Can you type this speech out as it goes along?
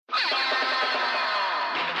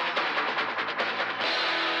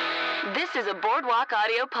This is a Boardwalk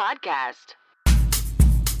Audio podcast.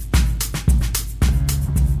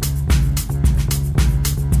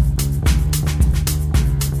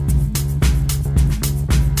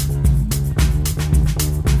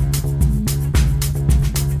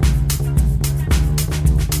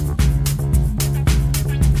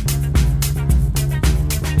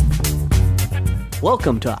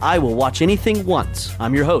 Welcome to I Will Watch Anything Once.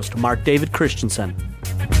 I'm your host, Mark David Christensen.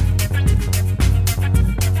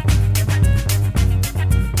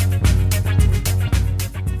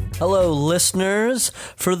 Hello, listeners.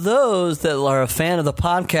 For those that are a fan of the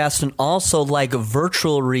podcast and also like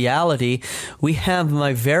virtual reality, we have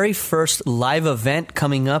my very first live event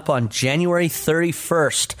coming up on January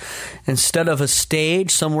 31st. Instead of a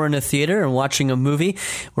stage somewhere in a theater and watching a movie,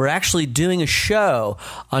 we're actually doing a show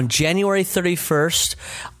on January 31st.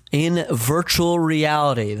 In virtual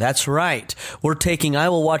reality. That's right. We're taking I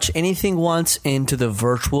Will Watch Anything Once into the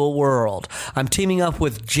virtual world. I'm teaming up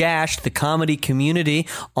with Jash, the comedy community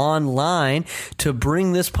online, to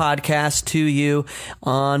bring this podcast to you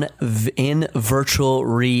in virtual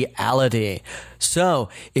reality. So,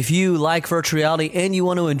 if you like virtual reality and you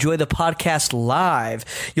want to enjoy the podcast live,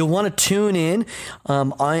 you'll want to tune in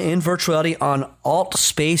virtual reality on Alt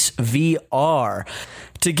Space VR.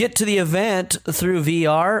 To get to the event through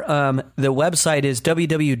VR, the website is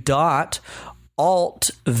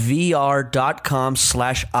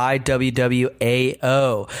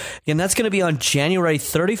www.altvr.com/IWWAO. And that's going to be on January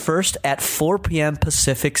 31st at 4 p.m.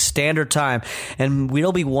 Pacific Standard Time. And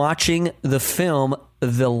we'll be watching the film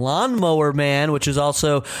The Lawnmower Man, which is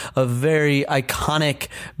also a very iconic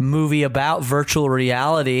movie about virtual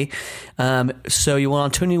reality. So you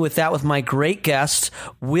want to tune in with that with my great guests,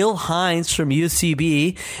 Will Hines from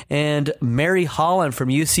UCB and Mary Holland from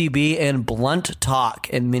UCB and Blunt Talk,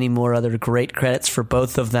 and many more other great credits for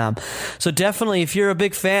both of them. So definitely, if you're a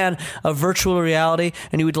big fan of virtual reality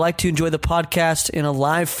and you would like to enjoy the podcast in a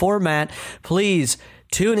live format, please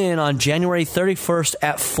tune in on January 31st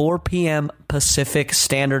at 4 p.m. Pacific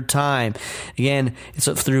Standard Time. Again, it's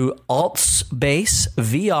through Altspace,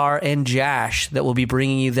 VR, and Jash that will be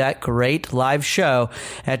bringing you that great live show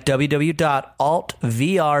at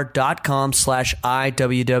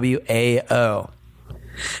www.altvr.com/IWWAO.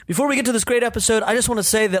 Before we get to this great episode, I just want to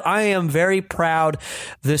say that I am very proud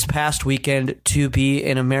this past weekend to be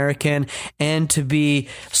an American and to be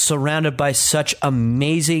surrounded by such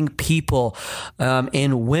amazing people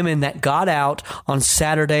and women that got out on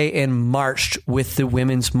Saturday and marched with the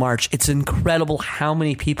Women's March. It's incredible how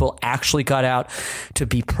many people actually got out to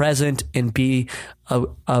be present and be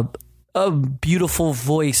a beautiful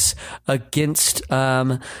voice against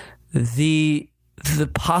the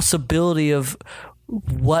possibility of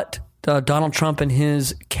what Donald Trump and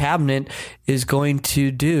his cabinet is going to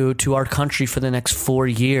do to our country for the next 4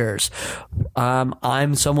 years.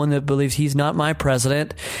 I'm someone that believes he's not my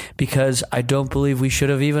president because I don't believe we should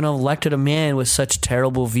have even elected a man with such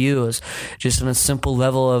terrible views, just on a simple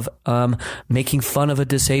level of making fun of a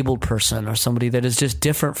disabled person or somebody that is just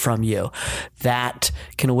different from you. That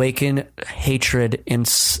can awaken hatred and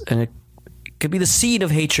could be the seed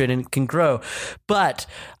of hatred and it can grow. But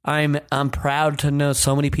I'm proud to know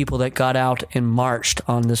so many people that got out and marched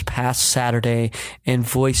on this past Saturday and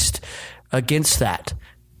voiced against that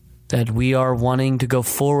we are wanting to go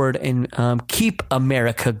forward and keep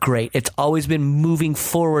America great. It's always been moving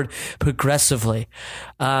forward progressively.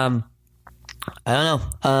 I don't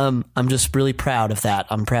know. I'm just really proud of that.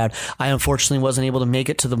 I'm proud. I unfortunately wasn't able to make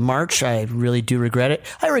it to the march. I really do regret it.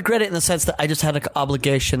 I regret it in the sense that I just had an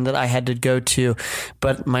obligation that I had to go to,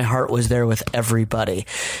 but my heart was there with everybody.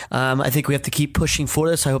 I think we have to keep pushing for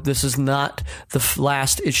this. I hope this is not the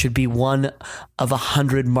last. It should be one of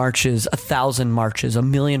 100 marches, 1,000 marches,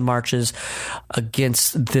 1,000,000 marches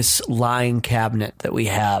against this lying cabinet that we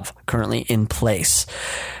have currently in place.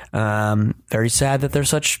 Very sad that they're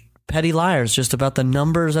such petty liars just about the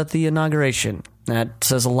numbers at the inauguration. That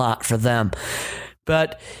says a lot for them.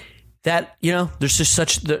 But that, there's just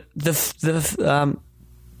such the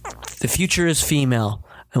future is female,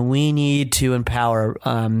 and we need to empower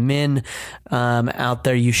men out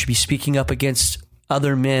there. You should be speaking up against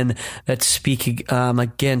other men that speak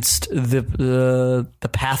against the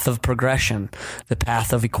path of progression, the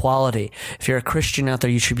path of equality. If you're a Christian out there,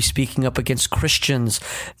 you should be speaking up against Christians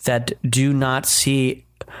that do not see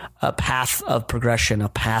a path of progression, a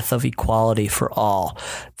path of equality for all.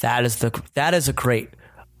 That is a great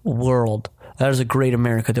world. That is a great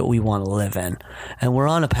America that we want to live in. And we're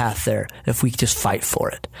on a path there if we just fight for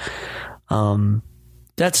it.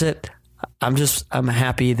 That's it. I'm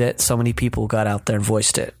happy that so many people got out there and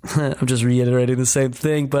voiced it. I'm just reiterating the same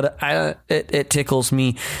thing, but it tickles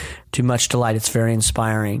me to much delight. It's very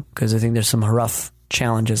inspiring because I think there's some rough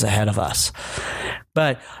challenges ahead of us.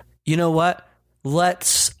 But you know what?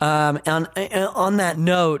 Let's on that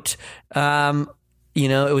note,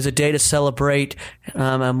 it was a day to celebrate,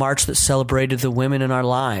 a march that celebrated the women in our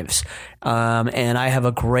lives. And I have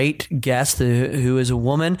a great guest who is a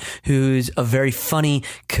woman who's a very funny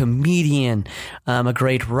comedian, a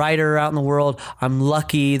great writer out in the world. I'm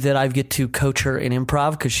lucky that I get to coach her in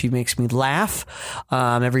improv because she makes me laugh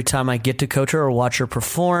every time I get to coach her or watch her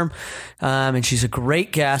perform. And she's a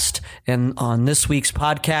great guest. And on this week's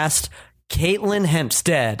podcast, Katelyn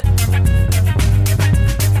Hempstead.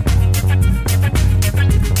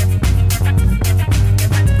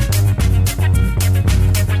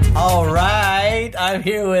 All right, I'm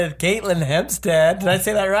here with Katelyn Hempstead. Did I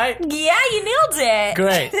say that right? Yeah, you nailed it.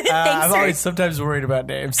 Great. Thanks, I'm always sometimes worried about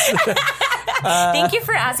names. Thank you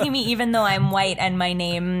for asking me, even though I'm white and my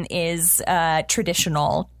name is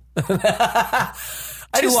traditional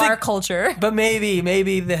to our culture. But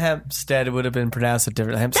maybe the Hempstead would have been pronounced a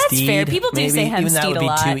different Hempstead. That's fair. People do say Hempstead even that would a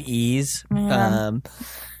lot. be two E's. Yeah.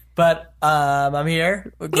 But I'm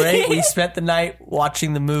here. Great. We spent the night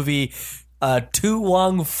watching the movie To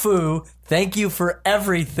Wong Fu. Thank you for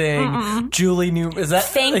everything, Julie Newmar. Is that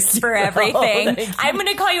thanks for everything? Oh, I'm going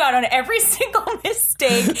to call you out on every single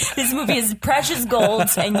mistake. This movie is precious gold,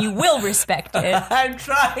 and you will respect it. I'm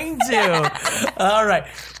trying to. All right.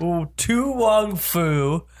 Ooh, To Wong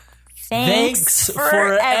Fu. Thanks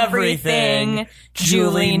for everything,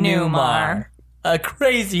 Julie Newmar. A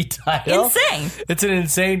crazy title. Insane. It's an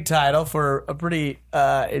insane title for a pretty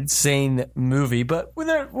insane movie, but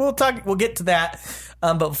we'll get to that.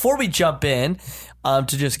 But before we jump in to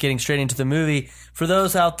just getting straight into the movie, for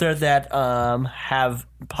those out there that have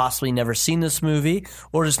possibly never seen this movie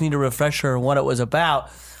or just need a refresher on what it was about,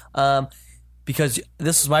 because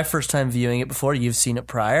this is my first time viewing it before you've seen it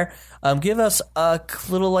prior, give us a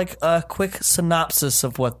little a quick synopsis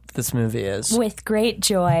of what this movie is. With great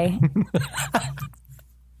joy.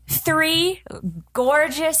 3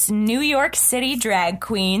 gorgeous New York City drag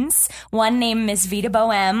queens, one named Miss Vita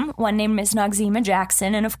Boheme, one named Miss Noxzema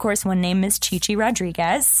Jackson, and of course one named Miss Chichi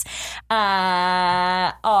Rodriguez,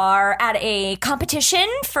 are at a competition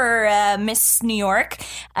for Miss New York.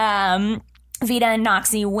 Vita and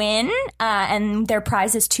Noxie win, and their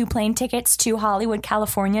prize is 2 plane tickets to Hollywood,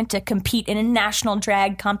 California to compete in a national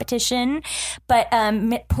drag competition. But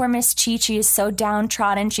poor Miss Chi-Chi is so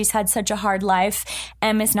downtrodden. She's had such a hard life.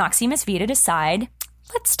 And Miss Noxie and Miss Vita decide,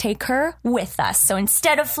 let's take her with us. So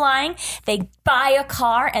instead of flying, they buy a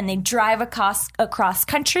car and they drive across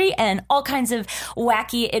country, and all kinds of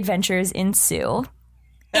wacky adventures ensue.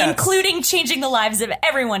 Yes. Including changing the lives of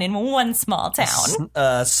everyone in one small town.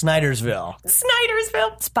 Snydersville.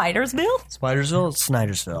 Snydersville?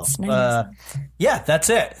 Yeah, that's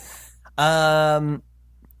it.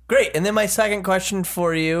 Great. And then my second question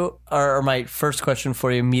for you, or my first question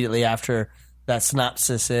for you immediately after that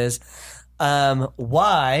synopsis is,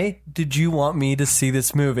 why did you want me to see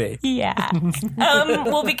this movie? Yeah.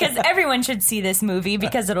 Well, because everyone should see this movie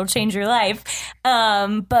because it'll change your life.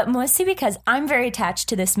 But mostly because I'm very attached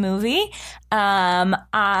to this movie. You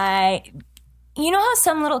know how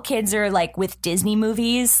some little kids are like with Disney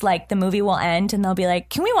movies, like the movie will end and they'll be like,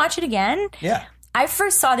 can we watch it again? Yeah. I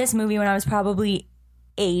first saw this movie when I was probably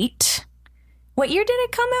 8. What year did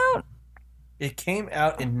it come out? It came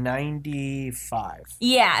out in 95.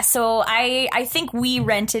 Yeah, so I think we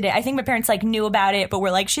rented it. I think my parents knew about it, but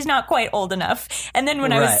were like, she's not quite old enough. And then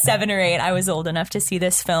when I was 7 or 8, I was old enough to see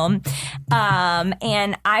this film.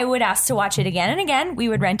 And I would ask to watch it again and again. We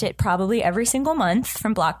would rent it probably every single month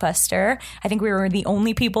from Blockbuster. I think we were the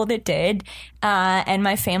only people that did. And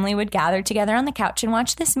my family would gather together on the couch and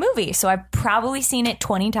watch this movie. So I've probably seen it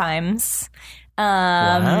 20 times.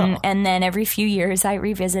 Wow. And then every few years I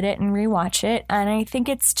revisit it and rewatch it. And I think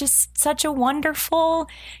it's just such a wonderful,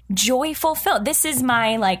 joyful film. This is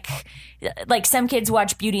my, like some kids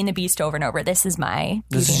watch Beauty and the Beast over and over. This is my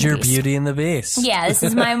This is your Beauty and the Beast. Yeah, this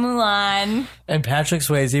is my Mulan. And Patrick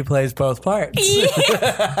Swayze plays both parts.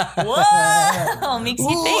 Yeah. Whoa! Makes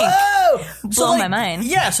you think. Whoa! Blow my mind.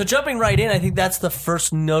 Yeah, so jumping right in, I think that's the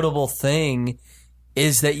first notable thing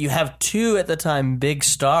is that you have 2 at the time big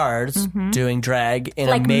stars doing drag in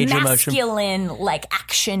a major motion. Masculine,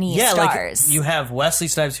 action-y Yeah, stars. you have Wesley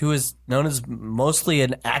Snipes, who is known as mostly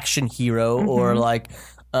an action hero or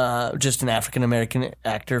just an African-American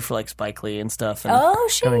actor for Spike Lee and stuff. And oh,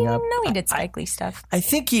 shit, I coming didn't up. know he did Spike Lee stuff. I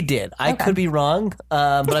think he did. I could be wrong,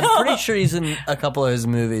 but I'm pretty sure he's in a couple of his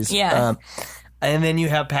movies. Yeah. And then you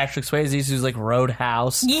have Patrick Swayze, who's like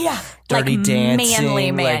Roadhouse. Yeah. Dirty like Dancing.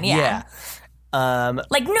 manly man, like, yeah.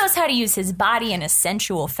 Like knows how to use his body in a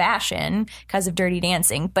sensual fashion because of Dirty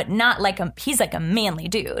Dancing, but not like he's like a manly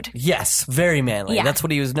dude. Yes, very manly. Yeah. That's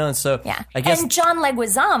what he was known. So Yeah. I guess And John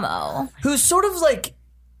Leguizamo. who's sort of like,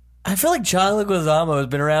 I feel like John Leguizamo has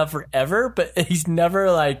been around forever, but he's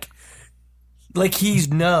never like he's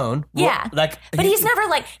known. Yeah. Like, But he's never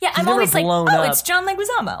like, I'm never always like, blown oh, up. it's John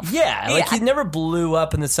Leguizamo. Yeah, like Yeah. he never blew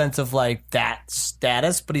up in the sense of like that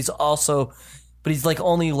status, but he's like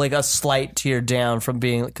only like a slight tier down from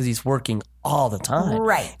being, because he's working all the time.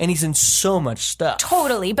 Right. And he's in so much stuff.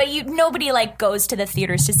 Totally. But nobody like goes to the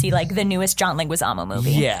theaters to see like the newest John Leguizamo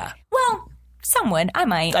movie. Yeah. Well, some would. I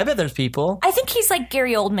might. I bet there's people. I think he's like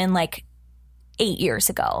Gary Oldman like 8 years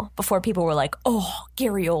ago, before people were like, oh,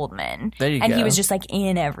 Gary Oldman. There you and go. he was just like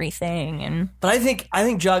in everything. And But I think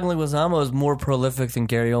John Leguizamo is more prolific than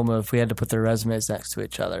Gary Oldman if we had to put their resumes next to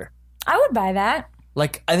each other. I would buy that.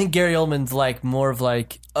 Like, I think Gary Oldman's like more of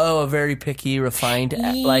like, a very picky, refined.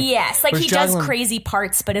 Like, yes, like whereas he does John crazy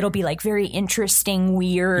parts, but it'll be like very interesting,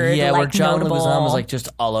 weird, Yeah, like where John notable. Leguizamo's like just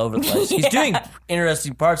all over the place. He's doing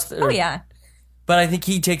interesting parts. Oh yeah. But I think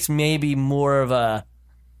he takes maybe more of a,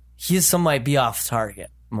 some might be off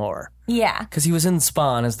target more. Yeah. Because he was in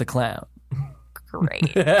Spawn as the clown.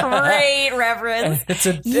 Great reference.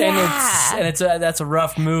 That's a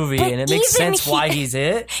rough movie, But and it makes even sense why he's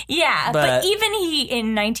it. Yeah, But but even he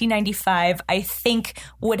in 1995, I think,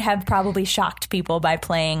 would have probably shocked people by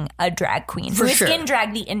playing a drag queen For who is sure. in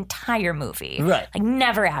drag the entire movie. Right. Like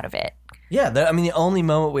never out of it. Yeah, the only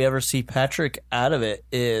moment we ever see Patrick out of it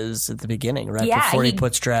is at the beginning, right Yeah, before he he-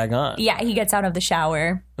 puts drag on. Yeah, he gets out of the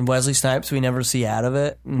shower. And Wesley Snipes, we never see out of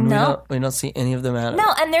it. And No. we don't see any of them out of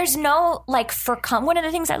No, it. and there's no like one of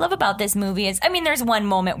the things I love about this movie is, I mean, there's one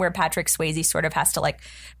moment where Patrick Swayze sort of has to like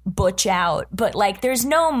butch out, but like there's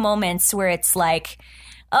no moments where it's like,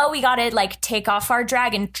 oh, we gotta like take off our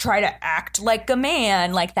drag and try to act like a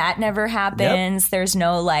man. Like that never happens. There's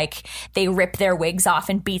no like they rip their wigs off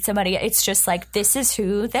and beat somebody. It's just like, this is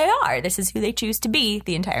who they are. This is who they choose to be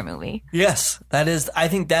the entire movie. Yes, I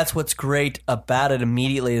think that's what's great about it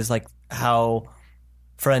immediately is like how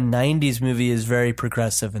for a 90s movie is very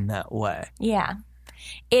progressive in that way. Yeah.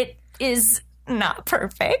 It is not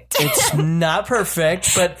perfect. It's not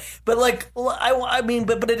perfect, but like I mean,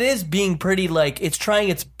 but it is being pretty like it's trying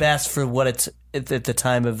its best for what it's at the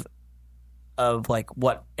time of like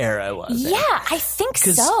what era it was. Yeah, I think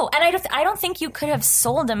so. And I don't think you could have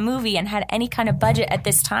sold a movie and had any kind of budget at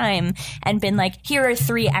this time and been like, here are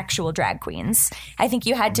 3 actual drag queens. I think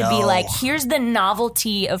you had to be like, here's the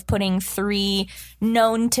novelty of putting 3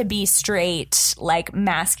 known to be straight, like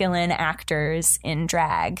masculine actors in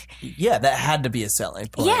drag. Yeah, that had to be a selling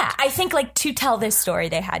point. Yeah, I think like to tell this story,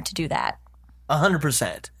 they had to do that.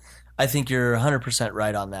 100%. I think you're 100%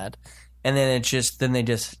 right on that. And then they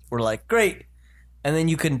just were like, great. And then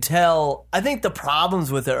you can tell, I think the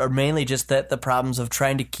problems with it are mainly just the problems of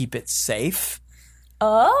trying to keep it safe.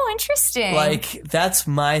 Oh, interesting. Like, that's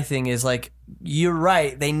my thing is like, you're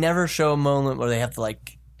right. They never show a moment where they have to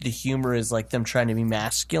like, the humor is like them trying to be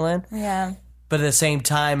masculine. Yeah. But at the same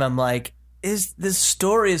time, I'm like, this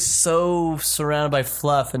story is so surrounded by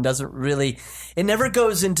fluff and doesn't really, it never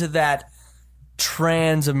goes into that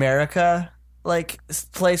trans America like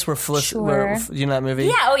place where Sure. you know that movie?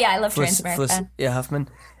 Yeah, oh yeah, I love Trans America. Huffman.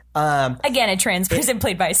 Again, a trans person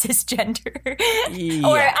played by a cisgender. Yeah.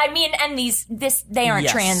 Or, I mean, and they aren't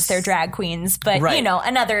Yes. trans, they're drag queens, but, Right. you know,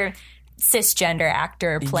 another cisgender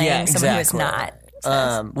actor playing someone who's not.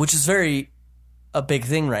 Which is a big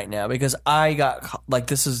thing right now because I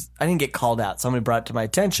didn't get called out. Somebody brought it to my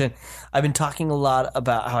attention. I've been talking a lot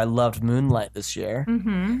about how I loved Moonlight this year,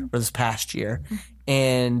 or this past year,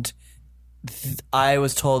 and I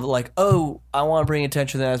was told like, oh, I want to bring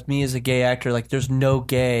attention that as me as a gay actor, like there's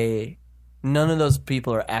none of those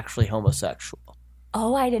people are actually homosexual.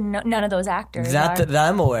 Oh, I didn't know. None of those actors That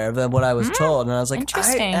I'm aware of, than what I was told. And I was like,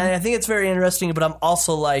 interesting. I think it's very interesting, but I'm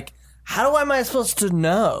also like, how am I supposed to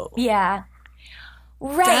know? Yeah.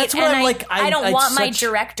 Right. That's what and I'm like, I don't want my such-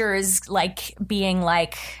 directors like being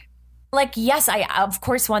like, yes, I of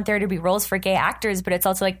course want there to be roles for gay actors, but it's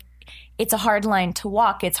also like, it's a hard line to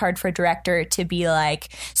walk. It's hard for a director to be like,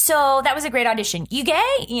 so that was a great audition. You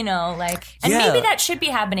gay? You know, like, and Yeah. maybe that should be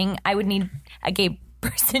happening. I would need a gay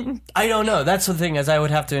person. I don't know. That's the thing is I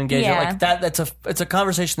would have to engage. Yeah. Like that. It's a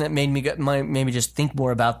conversation that made me just think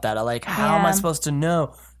more about that. I like, how am I Yeah. supposed to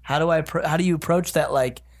know? How do you approach that?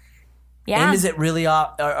 Like, Yeah. and is it really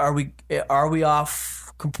off? Are we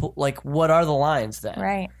off? Like, what are the lines then?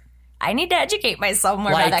 Right. I need to educate myself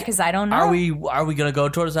more about that because I don't know. Are we going to go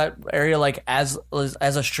towards that area? Like, as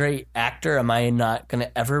a straight actor, am I not going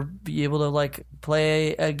to ever be able to like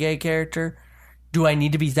play a gay character? Do I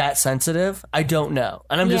need to be that sensitive? I don't know.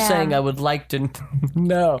 And I'm just saying I would like to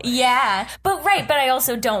know. Yeah. But I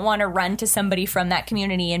also don't want to run to somebody from that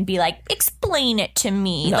community and be like, explain it to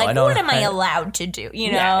me. No, like, what am I allowed to do?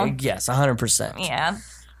 You know? Yeah, yes, 100%. Yeah.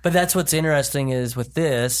 But that's what's interesting is with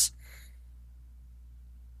this,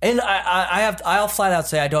 and I'll flat out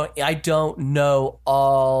say I don't know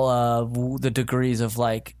all of the degrees of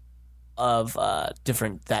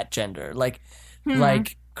different that gender. Like.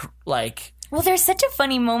 Well, there's such a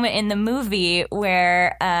funny moment in the movie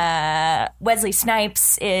where Wesley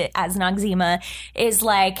Snipes as Noxzema is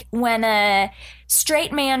like, when a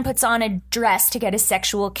straight man puts on a dress to get his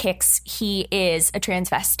sexual kicks, he is a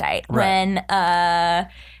transvestite. Right.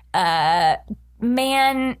 When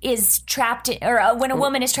man is trapped when a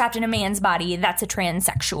woman is trapped in a man's body, that's a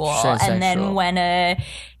transsexual. And then when a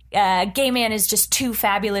gay man is just too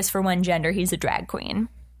fabulous for one gender, he's a drag queen.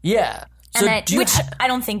 Yeah. So which I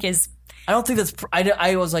don't think is... I don't think that's...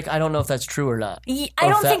 I was like, I don't know if that's true or not. I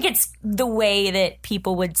don't think it's the way that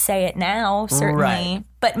people would say it now, certainly. Right.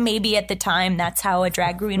 But maybe at the time, that's how a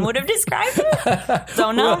drag queen would have described it.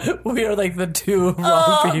 Don't know. We are like the two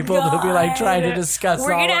wrong people to be like trying to discuss. We're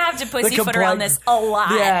going to have to pussyfoot around this a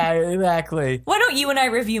lot. Yeah, exactly. Why don't you and I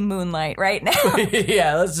review Moonlight right now?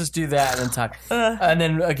 Yeah, let's just do that and then talk. And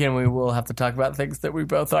then again, we will have to talk about things that we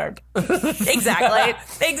both aren't. Exactly.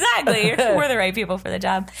 We're the right people for the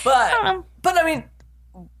job. But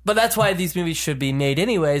that's why these movies should be made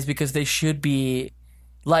anyways, because they should be...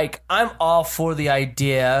 Like, I'm all for the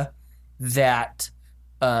idea that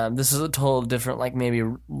this is a total different, like, maybe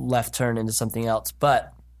left turn into something else,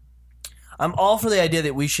 but I'm all for the idea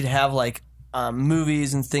that we should have, like,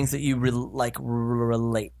 movies and things that you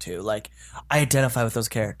relate to. Like, I identify with those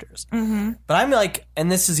characters. Mm-hmm. But I'm like,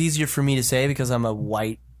 and this is easier for me to say because I'm a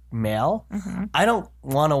white male, I don't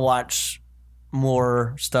want to watch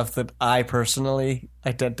more stuff that I personally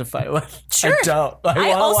identify with. Sure. I don't.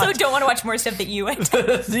 I also don't want to watch more stuff that you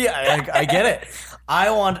identify. Yeah, I get it.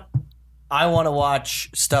 I want to watch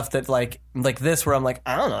stuff that like this where I'm like,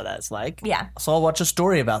 I don't know what that's like. Yeah. So I'll watch a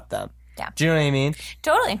story about them. Yeah. Do you know what I mean?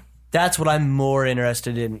 Totally. That's what I'm more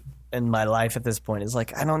interested in my life at this point. Is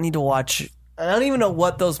like, I don't need to watch... I don't even know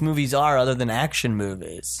what those movies are other than action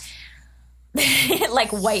movies.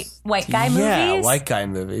 Like white guy movies? Yeah, white guy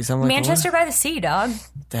movies. I'm like, Manchester by the Sea, dog.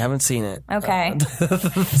 I haven't seen it. Okay.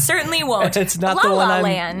 Certainly won't. It's not La the one La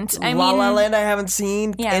Land. La La Land I haven't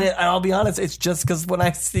seen. Yeah. And I'll be honest, it's just because when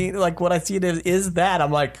I see it is that,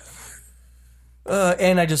 I'm like...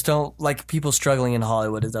 and I just don't... Like, people struggling in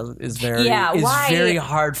Hollywood is very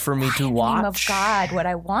hard for me to watch. Name of God, what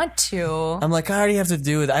I want to. I'm like, I already have to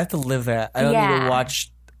do it. I have to live that. I don't need to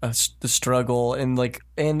watch the struggle and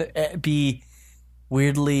be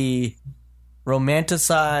weirdly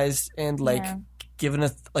romanticized and given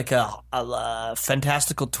a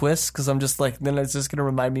fantastical twist, because I'm just like, then it's just going to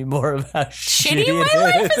remind me more of how shitty my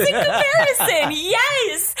life is in comparison.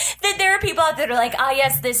 Yes, that there are people out there that are like,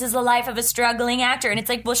 yes, this is the life of a struggling actor, and it's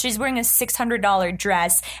like, well, she's wearing a $600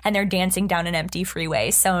 dress and they're dancing down an empty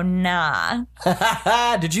freeway, so nah.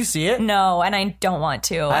 Did you see it? No, and I don't want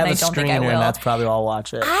to. I have and I don't think I will. And that's probably why I'll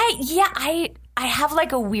watch it. I have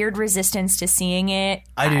like a weird resistance to seeing it.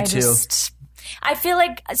 I do too. I feel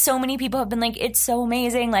like so many people have been like, it's so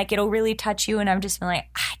amazing, like it'll really touch you, and I've just been like,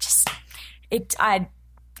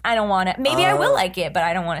 I don't want it. Maybe I will like it, but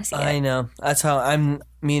I don't want to see it. I know. That's how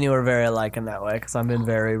me and you are very alike in that way, because I've been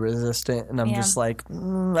very resistant, and I'm just like,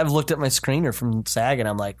 I've looked at my screener from SAG, and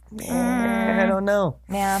I'm like, I don't know.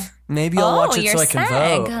 Yeah. Maybe I'll watch it so I can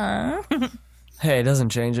SAG, vote. Huh? Hey, it doesn't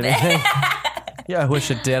change anything. Yeah, I wish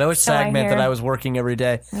it did. I wish SAG meant that I was working every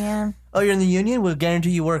day. Yeah. Oh, you're in the union? We'll guarantee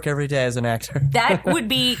you work every day as an actor. That would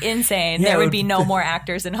be insane. There would be no more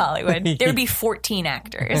actors in Hollywood. There would be 14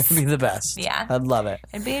 actors. It'd be the best. Yeah. I'd love it.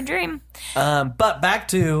 It'd be a dream. But back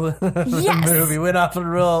to the movie. Went off on a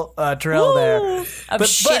real trail there. Of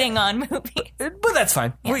shitting on movies. But that's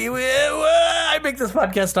fine. Yeah. I make this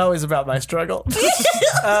podcast always about my struggle.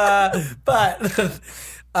 But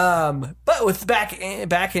with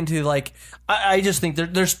back into like, I just think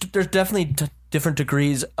there's definitely different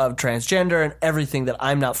degrees of transgender and everything that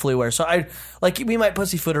I'm not fully aware. So we might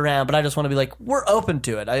pussyfoot around, but I just want to be like, we're open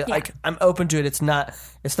to it. I'm open to it. It's not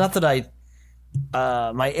that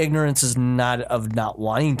my ignorance is not of not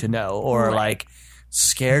wanting to know or like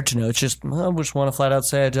scared to know. It's just, I just want to flat out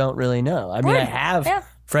say I don't really know. I mean, I have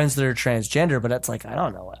friends that are transgender, but it's like, I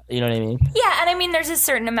don't know what, you know what I mean? Yeah, and I mean, there's a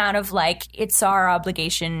certain amount of, like, it's our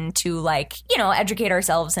obligation to, like, you know, educate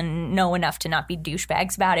ourselves and know enough to not be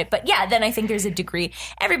douchebags about it. But yeah, then I think there's a degree.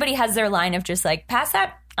 Everybody has their line of just, like, past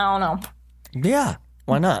that, I don't know. Yeah.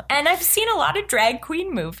 Why not? And I've seen a lot of drag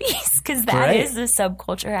queen movies because that is a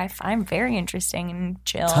subculture I find very interesting and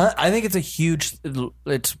chill. I think it's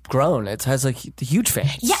it's grown. It has like huge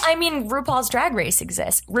fans. Yeah, I mean, RuPaul's Drag Race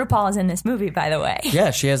exists. RuPaul is in this movie, by the way. Yeah,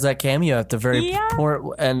 she has that cameo at the very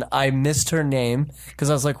point, and I missed her name because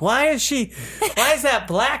I was like, why is that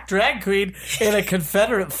black drag queen in a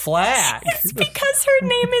Confederate flag? It's because her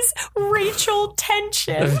name is Rachel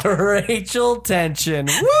Tension. Rachel Tension.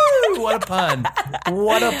 Woo! What a pun.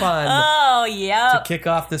 What a pun. Oh, yeah. To kick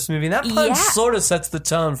off this movie. And that pun sort of sets the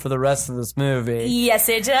tone for the rest of this movie. Yes,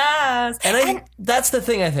 it does. And that's the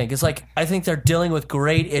thing, I think. Is like, I think they're dealing with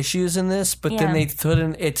great issues in this, but then they put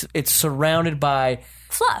in, it's surrounded by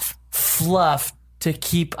fluff to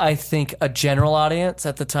keep, I think, a general audience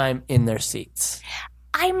at the time in their seats.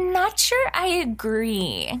 I'm not sure I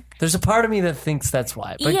agree. There's a part of me that thinks that's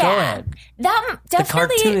why, but go ahead. That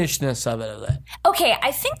definitely, the cartoonishness of it. Okay,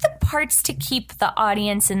 I think the parts to keep the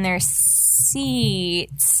audience in their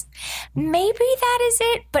seats, maybe that is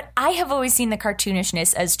it, but I have always seen the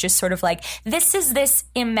cartoonishness as just sort of like, this is this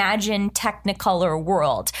imagined Technicolor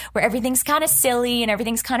world where everything's kind of silly and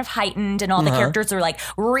everything's kind of heightened and all the characters are like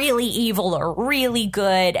really evil or really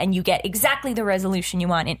good and you get exactly the resolution you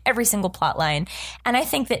want in every single plot line. And I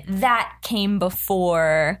think that came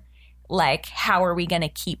before, like, how are we going to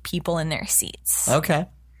keep people in their seats? Okay.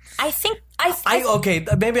 Okay,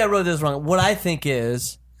 maybe I wrote this wrong. What I think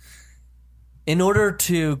is, in order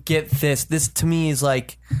to get this to me is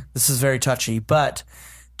like, this is very touchy, but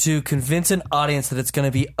to convince an audience that it's going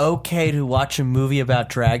to be okay to watch a movie about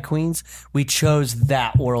drag queens, we chose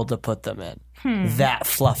that world to put them in. That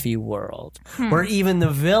fluffy world. Where even the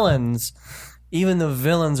villains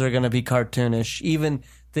are going to be cartoonish. Even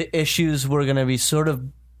the issues we're going to be sort of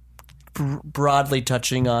broadly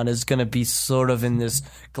touching on is going to be sort of in this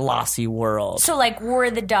glossy world. So, like,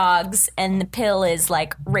 we're the dogs, and the pill is,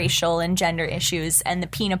 like, racial and gender issues, and the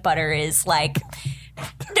peanut butter is, like,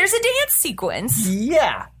 there's a dance sequence.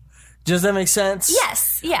 Yeah. Does that make sense?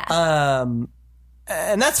 Yes. Yeah.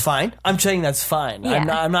 And that's fine. I'm saying that's fine. Yeah.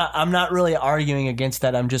 I'm not really arguing against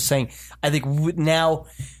that. I'm just saying, I think now,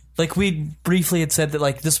 like, we briefly had said that,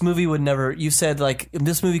 like, this movie would never, you said, like,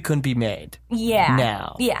 this movie couldn't be made. Yeah.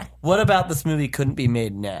 Now. Yeah. What about this movie couldn't be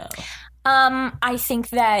made now? I think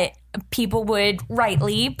that people would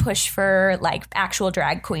rightly push for, like, actual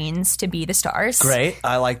drag queens to be the stars. Great.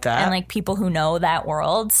 I like that. And, like, people who know that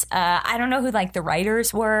world. I don't know who, like, the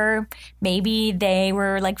writers were. Maybe they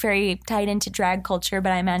were, like, very tied into drag culture,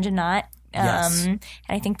 but I imagine not. Yes. And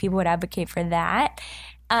I think people would advocate for that.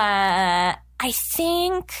 I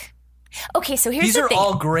think... Okay, so here's the thing. These are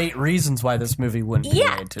all great reasons why this movie wouldn't be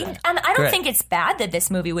made today. And I don't think it's bad that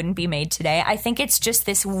this movie wouldn't be made today. I think it's just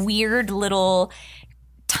this weird little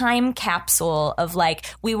time capsule of, like,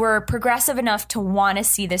 we were progressive enough to want to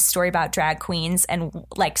see this story about drag queens and,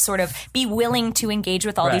 like, sort of be willing to engage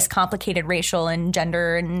with all these complicated racial and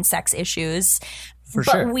gender and sex issues.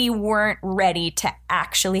 But we weren't ready to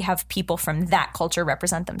actually have people from that culture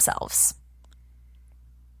represent themselves.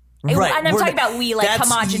 Right. And I'm talking about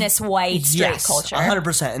homogenous white straight culture.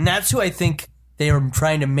 100%. And that's who I think they are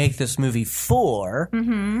trying to make this movie for.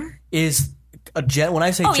 Is when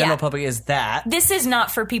I say general public, is that this is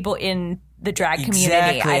not for people in the drag community.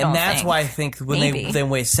 Exactly. I don't and that's think. why I think when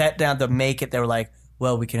they sat down to make it, they were like,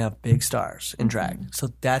 well, we can have big stars in drag. So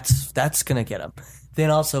that's going to get them.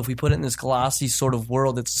 Then also, if we put it in this glossy sort of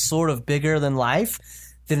world that's sort of bigger than life,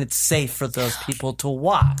 then it's safe for those people to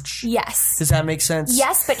watch. Yes. Does that make sense?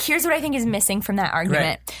 Yes, but here's what I think is missing from that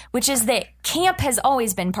argument, which is that camp has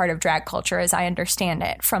always been part of drag culture, as I understand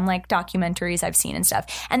it, from, like, documentaries I've seen and stuff.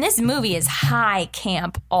 And this movie is high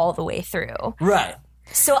camp all the way through. Right.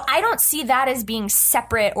 So I don't see that as being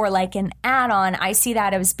separate or, like, an add-on. I see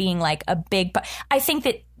that as being, like, a big... I think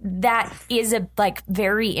that is a, like,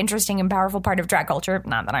 very interesting and powerful part of drag culture.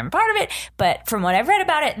 Not that I'm a part of it, but from what I've read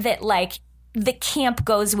about it, that, like, the camp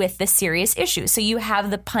goes with the serious issues. So you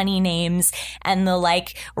have the punny names and the,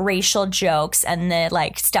 like, racial jokes and the,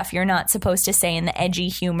 like, stuff you're not supposed to say and the edgy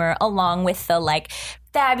humor, along with the, like,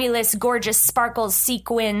 fabulous, gorgeous sparkles,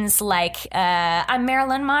 sequins, like, I'm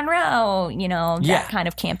Marilyn Monroe, you know, that kind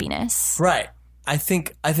of campiness. Right. I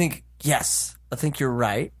think, yes. I think you're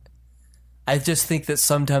right. I just think that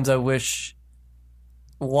sometimes I wish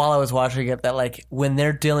while I was watching it that like when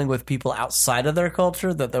they're dealing with people outside of their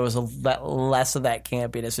culture, that there was less of that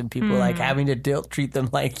campiness and people like having to treat them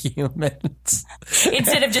like humans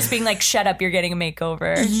Instead of just being like, shut up, you're getting a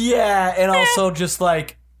makeover. Yeah, and also just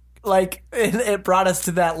like it brought us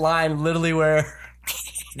to that line literally where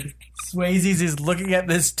Swayze's is looking at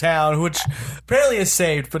this town, which apparently is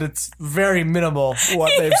saved, but it's very minimal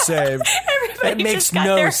what they've saved. Everybody just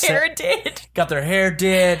got their hair did. Got their hair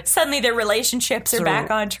did. Suddenly their relationships are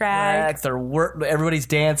back on track. Everybody's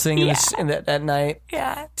dancing at night.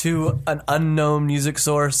 Yeah. To an unknown music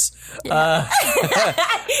source. Yeah.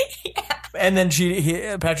 And then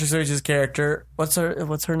Patrick Swayze's character, what's her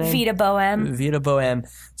name? Vita Bohem. Vita Bohem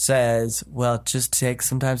says, "Well,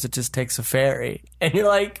 sometimes it just takes a ferry," and you're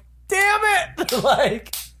like, "Damn it!"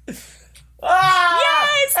 Like,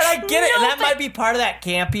 yes, and I get it, and that might be part of that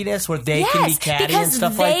campiness where they can be catty and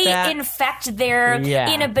stuff like that. They infect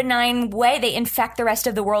in a benign way. They infect the rest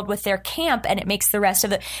of the world with their camp, and it makes the rest of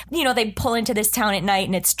the, they pull into this town at night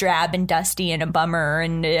and it's drab and dusty and a bummer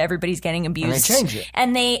and everybody's getting abused. And they change it.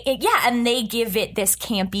 And they give it this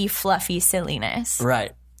campy, fluffy silliness.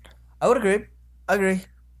 Right. I would agree. I agree.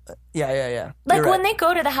 Yeah. Like when they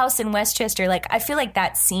go to the house in Westchester, like I feel like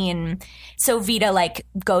that scene. So Vita like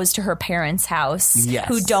goes to her parents' house,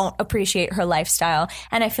 who don't appreciate her lifestyle,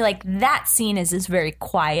 and I feel like that scene is this very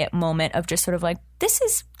quiet moment of just sort of like, this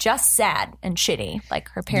is just sad and shitty. Like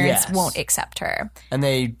her parents won't accept her, and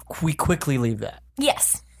we quickly leave that.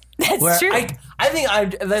 Yes, that's true. I think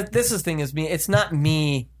this is thing is me. It's not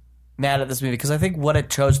me mad at this movie because I think what it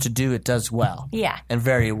chose to do, it does well. Yeah, and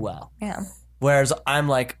very well. Yeah. Whereas I'm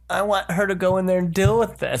like, I want her to go in there and deal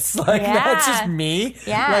with this. Like, that's just me.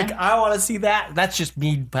 Yeah. Like, I want to see that. That's just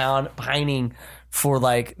me pining for,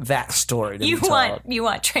 like, that story to you want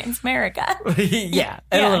Transmerica. Yeah,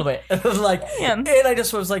 and a little bit. And I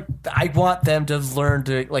just was like, I want them to learn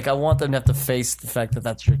to, like, I want them to have to face the fact that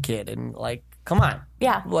that's your kid. And, like, come on.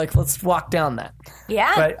 Yeah. Like, let's walk down that.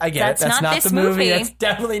 Yeah. But I get it. That's not the movie. That's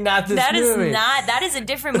definitely not this movie. That is a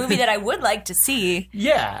different movie that I would like to see.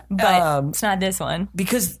 Yeah. But it's not this one.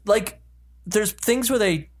 Because, like, there's things where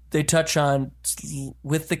they touch on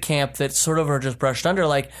with the camp that sort of are just brushed under,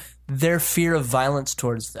 like their fear of violence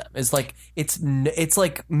towards them. It's like, it's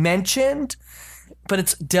like mentioned, but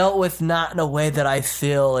it's dealt with not in a way that I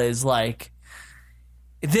feel is like,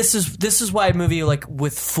 this is why a movie like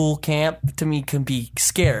with full camp to me can be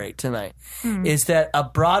scary tonight. Is that a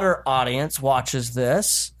broader audience watches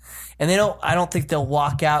this and I don't think they'll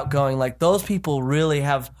walk out going like, those people really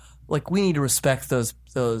have, like, we need to respect those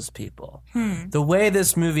people. The way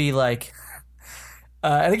this movie like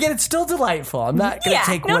and again, it's still delightful. I'm not going to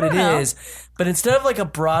take what it is, but instead of like a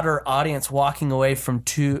broader audience walking away from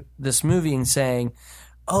this movie and saying,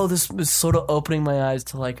 oh, this was sort of opening my eyes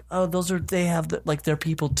to like, oh, they have like their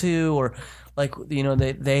people too, or like,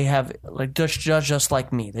 they have like just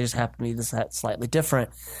like me. They just happen to be that slightly different.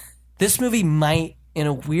 This movie might, in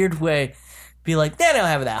a weird way, be like, they don't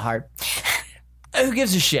have it that hard. Who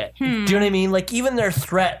gives a shit? Do you know what I mean? Like, even their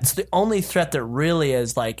threats, the only threat that really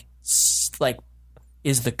is like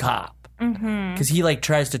is the cop, because he like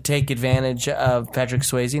tries to take advantage of Patrick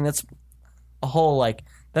Swayze, and that's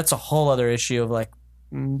a whole other issue of like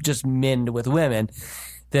just men with women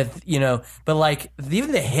that, but like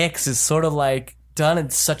even the Hicks is sort of like done in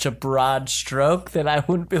such a broad stroke that I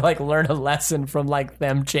wouldn't be like learn a lesson from like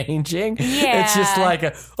them changing. Yeah. It's just like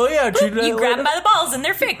you grab them by the balls and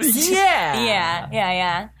they're fixed.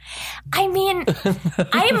 Yeah. I mean,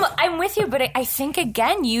 I'm with you, but I think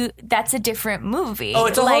again, that's a different movie. Oh,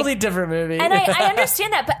 it's a totally different movie. And I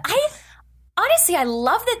understand that, but honestly, I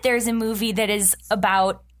love that there's a movie that is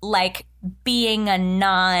about like being a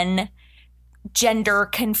non-gender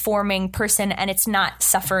conforming person, and it's not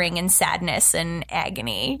suffering and sadness and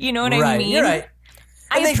agony. You know what I mean? You're right.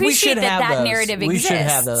 I appreciate that narrative exists. We should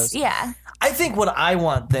have those. Yeah. I think what I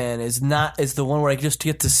want then is the one where I just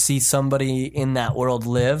get to see somebody in that world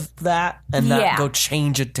live that and not go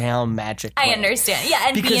change a town magically. I understand. Yeah,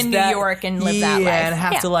 and be in New York and live that life. Yeah, and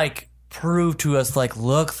have to like prove to us like,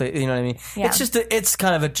 look, you know what I mean? Yeah. It's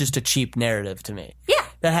kind of just a cheap narrative to me. Yeah.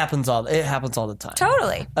 That happens all the time.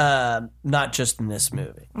 Totally. Not just in this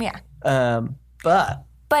movie. Yeah.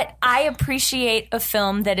 But I appreciate a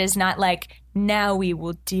film that is not like now we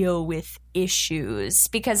will deal with issues,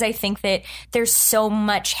 because I think that there's so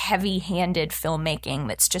much heavy-handed filmmaking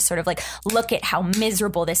that's just sort of like, look at how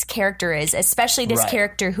miserable this character is, especially this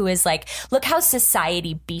character who is like, look how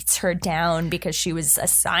society beats her down because she was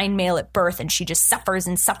assigned male at birth and she just suffers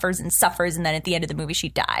and suffers and suffers, and then at the end of the movie she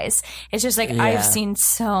dies. It's just like, I've seen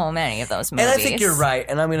so many of those movies. And I think you're right,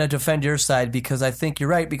 and I'm going to defend your side because I think you're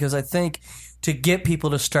right, because I think to get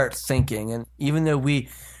people to start thinking, and even though we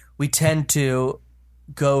tend to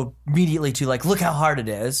go immediately to like, look how hard it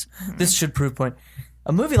is. This should prove point.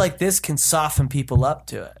 A movie like this can soften people up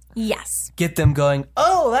to it. Yes. Get them going,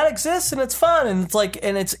 oh, that exists and it's fun, and it's like,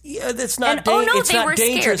 and it's not it's not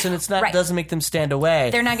dangerous, scared. and it's not doesn't make them stand away.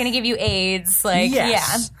 They're not going to give you AIDS, like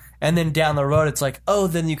yeah. And then down the road, it's like, oh,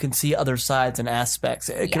 then you can see other sides and aspects.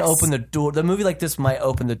 It can open the door. The movie like this might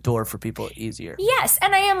open the door for people easier. Yes,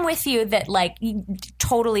 and I am with you that, like,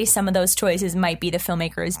 totally some of those choices might be the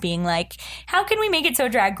filmmakers being like, how can we make it so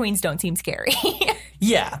drag queens don't seem scary?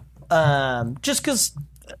 Yeah. Just because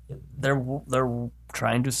they're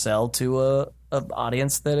trying to sell to an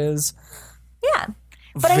audience that is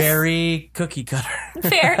very cookie cutter.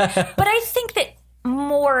 Fair. But I think that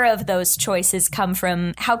more of those choices come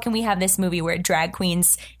from, how can we have this movie where drag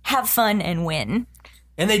queens have fun and win?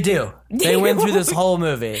 And they do. They win through this whole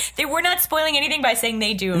movie. We're not spoiling anything by saying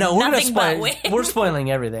they do. No, nothing but win. We're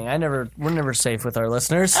spoiling everything. We're never safe with our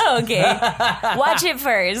listeners. Oh, okay. Watch it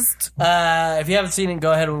first. If you haven't seen it,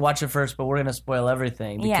 go ahead and watch it first, but we're going to spoil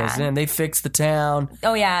everything because then they fix the town.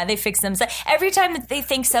 Oh, yeah, they fix them. So every time that they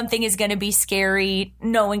think something is going to be scary,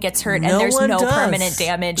 no one gets hurt, and there's no permanent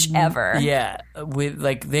damage ever. Yeah.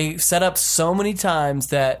 They set up so many times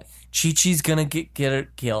that Chi-Chi's gonna get her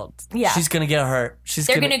killed. Yeah. She's gonna get hurt.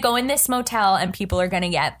 They're gonna go in this motel and people are gonna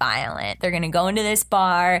get violent. They're gonna go into this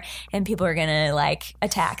bar and people are gonna, like,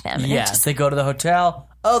 attack them. And they go to the hotel.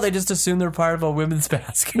 Oh, they just assume they're part of a women's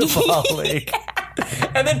basketball league.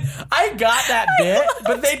 And then I got that bit,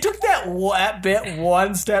 but they took that bit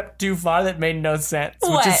one step too far that made no sense.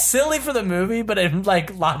 What? Which is silly for the movie, but it,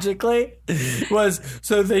 like, logically was,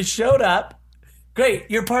 so they showed up.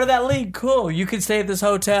 Great, you're part of that league. Cool, you can stay at this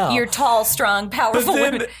hotel. You're tall, strong, powerful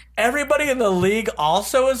women. Everybody in the league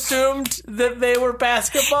also assumed that they were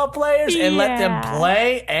basketball players and let them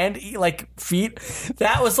play and eat, like, feet.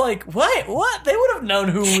 That was like, what? They would have known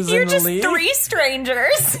who was in the league. You're just three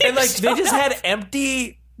strangers. And, like, they just had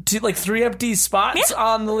three empty spots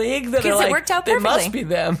on the league that are like, it worked out perfectly. It must be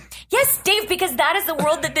them. Yes, Dave, because that is the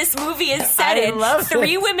world that this movie is set in.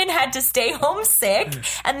 Three women had to stay home sick,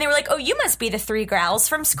 and they were like, oh, you must be the three growls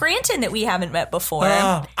from Scranton that we haven't met before.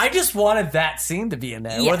 I just wanted that scene to be in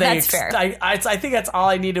there. Yeah, that's fair. I think that's all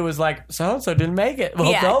I needed was like, so-and-so didn't make it.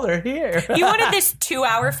 Well, no, they're here. You wanted this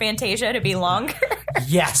 2-hour Fantasia to be longer?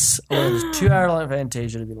 Yes. I wanted this 2-hour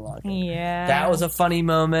Fantasia to be longer. Yeah. That was a funny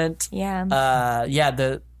moment. Yeah.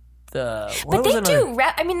 But they do.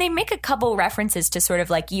 They make a couple references to sort of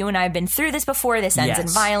like, you and I have been through this before. This ends in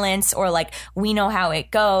violence, or like, we know how it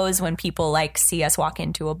goes when people like see us walk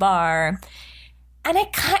into a bar. And I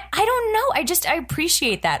don't know. I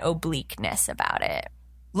appreciate that obliqueness about it.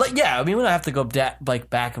 Like, yeah, we don't have to go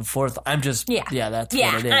back and forth. I'm just that's what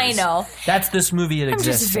it is. I know. That's this movie. I'm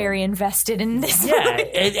just very invested in this. Yeah,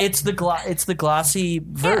 it's the glossy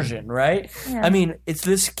version, right? Yeah. I mean,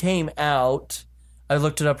 this came out. I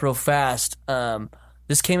looked it up real fast.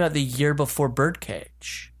 This came out the year before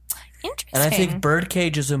Birdcage. Interesting. And I think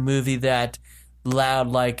Birdcage is a movie that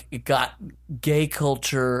it got gay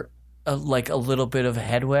culture like a little bit of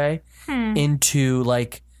headway into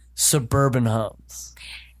like suburban homes.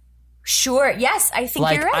 Sure. Yes, I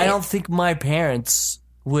think you're right. I don't think my parents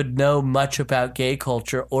would know much about gay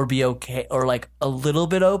culture or be okay or like a little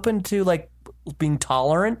bit open to like being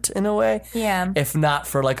tolerant in a way. Yeah. If not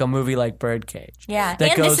for like a movie like Birdcage. Yeah. That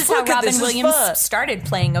and goes, this is how Robin Williams started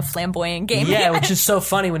playing a flamboyant game. Yeah, which is so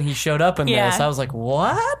funny when he showed up in this. I was like,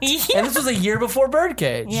 what? Yeah. And this was a year before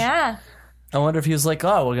Birdcage. Yeah. I wonder if he was like,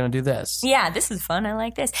 oh, we're going to do this. Yeah, this is fun. I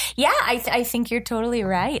like this. Yeah, I think you're totally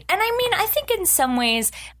right. And I mean, I think in some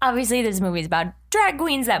ways, obviously this movie's about drag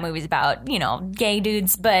queens, that movie's about, gay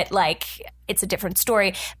dudes, but like, it's a different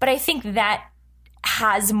story. But I think that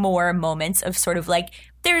has more moments of sort of like,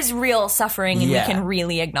 there's real suffering and we can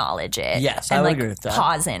really acknowledge it. Yes, and I would like agree with that.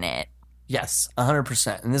 Pause in it. Yes,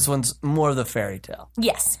 100%. And this one's more of the fairy tale.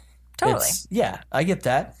 Yes, totally. I get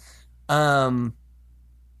that.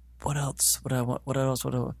 What else? What are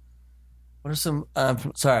some?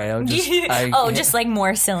 Sorry, I'm just. Just like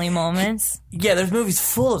more silly moments. Yeah, there's movies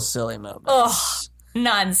full of silly moments. Oh,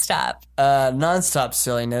 nonstop. Nonstop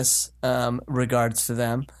silliness. Regards to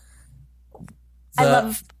them. I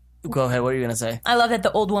love Go ahead. What are you going to say? I love that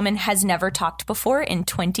the old woman has never talked before in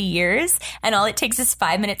 20 years, and all it takes is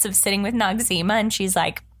 5 minutes of sitting with Noxzema, and she's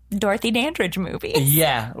like, Dorothy Dandridge movie.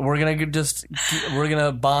 Yeah, we're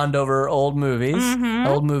gonna bond over old movies,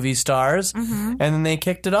 old movie stars, and then they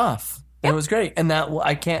kicked it off. And it was great. And that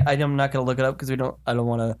I'm not gonna look it up because I don't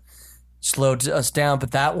want to slow us down.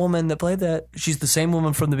 But that woman that played that, she's the same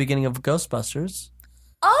woman from the beginning of Ghostbusters.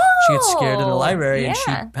 Oh, she gets scared in the library, and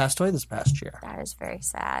she passed away this past year. That is very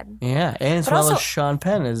sad. Yeah, and as well as Sean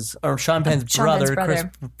Penn's brother, Chris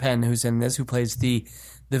Penn, who's in this, who plays the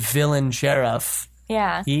villain sheriff.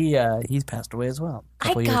 Yeah, he's passed away as well.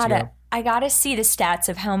 I gotta see the stats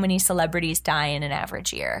of how many celebrities die in an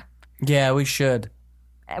average year. Yeah, we should.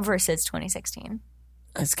 Versus 2016.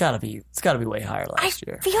 It's gotta be way higher last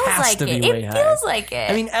year. Feels like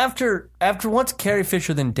it. I mean, after once Carrie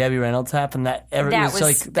Fisher then Debbie Reynolds happened, that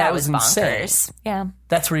was insane. Yeah,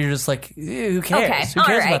 that's where you're just like, who cares? Okay, who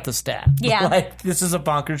cares about the stat? Yeah, like, this is a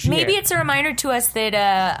bonkers year. Maybe it's a reminder to us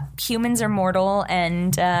that humans are mortal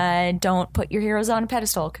and don't put your heroes on a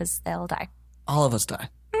pedestal because they'll die. All of us die.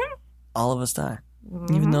 Mm-hmm. All of us die.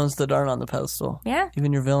 Mm-hmm. Even those that aren't on the pedestal. Yeah.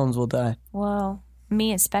 Even your villains will die. Whoa.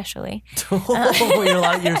 Me especially. You're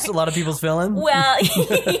a lot of people's villain? Well,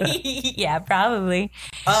 yeah, probably.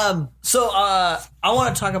 So I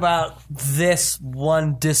want to talk about this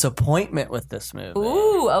one disappointment with this movie.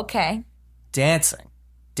 Ooh, okay.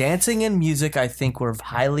 Dancing and music, I think, were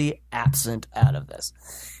highly absent out of this.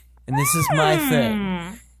 And this is my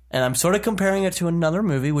thing. And I'm sort of comparing it to another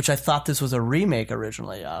movie, which I thought this was a remake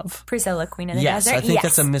originally of. Priscilla, Queen of the Desert? Yes, I think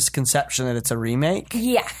that's a misconception that it's a remake.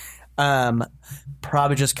 Yeah.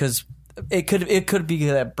 Probably just because it could be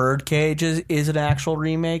that Birdcage is an actual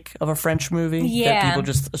remake of a French movie that people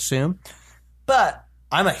just assume. But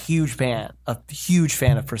I'm a huge fan of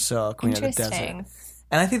Priscilla, Queen of the Desert.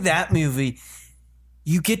 And I think that movie,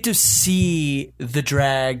 you get to see the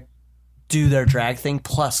drag do their drag thing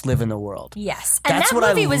plus live in the world. Yes. And that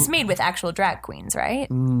movie was made with actual drag queens, right?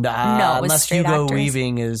 No, unless Hugo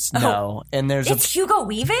Weaving is no. And it's Hugo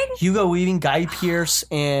Weaving? Hugo Weaving, Guy Pearce,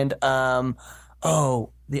 and the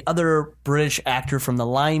other British actor from The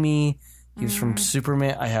Limey. He was from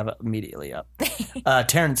Superman. I have it immediately up.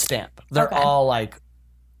 Terrence Stamp. They're all like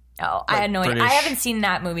I had no idea. I haven't seen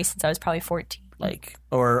that movie since I was probably 14.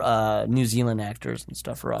 Or New Zealand actors and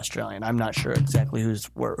stuff, or Australian. I'm not sure exactly who's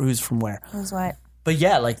from where. Who's what? But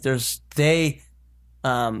yeah, that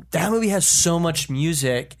movie has so much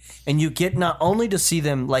music, and you get not only to see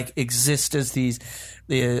them exist as these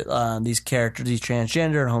characters, these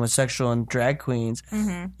transgender, homosexual, and drag queens.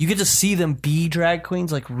 Mm-hmm. You get to see them be drag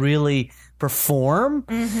queens, really perform.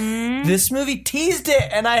 Mm-hmm. This movie teased it,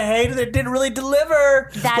 and I hated it. It didn't really deliver.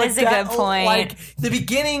 That is a good point. The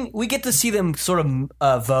beginning, we get to see them sort of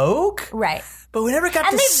vogue. Right. But we never got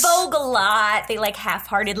and they vogue a lot. They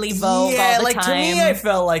half-heartedly vogue all the time. To me, I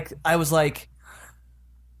felt like I was like,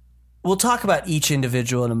 we'll talk about each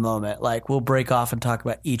individual in a moment. We'll break off and talk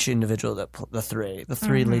about each individual the three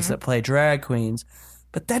at least that play drag queens.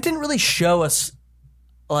 But that didn't really show us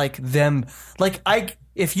them.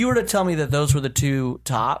 If you were to tell me that those were the two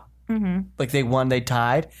top, they won, they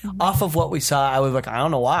tied, off of what we saw, I was like, I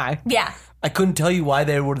don't know why. Yeah. I couldn't tell you why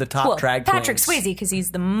they were the top drag queens. Patrick Swayze, because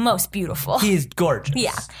he's the most beautiful. He's gorgeous.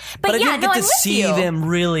 Yeah. But I didn't get to see them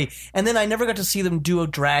really. And then I never got to see them do a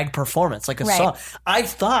drag performance, like a song. I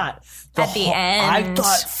thought at the end. I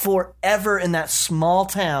thought forever in that small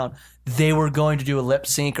town they were going to do a lip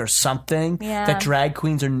sync or something that drag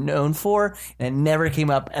queens are known for, and it never came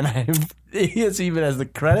up. And even as the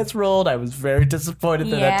credits rolled, I was very disappointed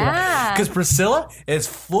that because Priscilla is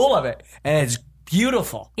full of it, and it's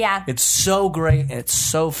beautiful. Yeah. It's so great, and it's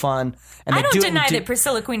so fun. And I don't deny that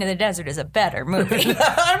Priscilla, Queen of the Desert is a better movie.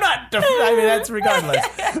 I'm not. I mean, that's regardless.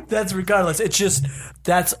 That's regardless. It's just,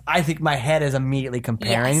 I think my head is immediately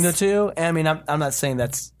comparing the two. And I mean, I'm not saying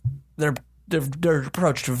they're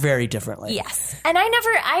approached very differently. Yes. And I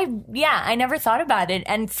never thought about it.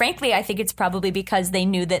 And frankly, I think it's probably because they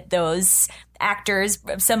knew that those actors,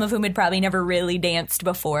 some of whom had probably never really danced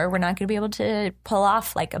before, were not going to be able to pull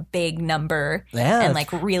off a big number and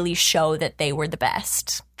really show that they were the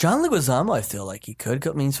best. John Leguizamo, I feel like he could.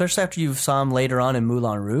 I mean, especially after you saw him later on in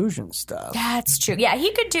Moulin Rouge and stuff. That's true. Yeah,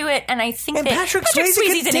 he could do it. And I think that Patrick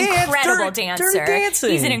Swayze's an incredible dancer.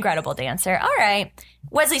 He's an incredible dancer. All right.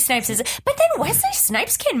 Wesley Snipes but then Wesley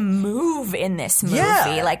Snipes can move in this movie.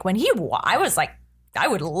 Yeah. When I was like, I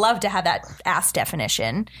would love to have that ass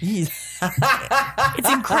definition. It's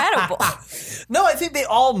incredible. No, I think they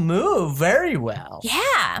all move very well.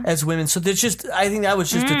 Yeah. As women. So I think that was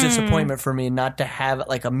just a disappointment for me not to have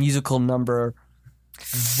a musical number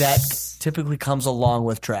that typically comes along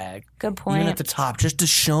with drag. Good point. Even at the top, just to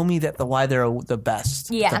show me that why they're the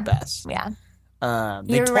best. Yeah. The best. Yeah.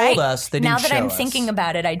 They You're told right. us they didn't Now show that I'm us. thinking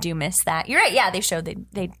about it, I do miss that. You're right. Yeah, they showed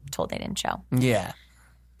they told they didn't show. Yeah.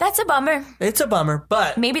 That's a bummer. It's a bummer,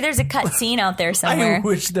 but Maybe there's a cut scene out there somewhere. I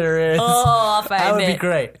wish there is. Oh, I'll find that would it. be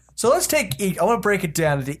great. So let's take each. I want to break it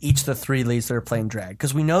down into each of the 3 leads that are playing drag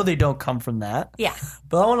because we know they don't come from that. Yeah.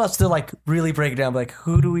 But I want us to like really break it down. Like,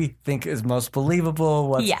 who do we think is most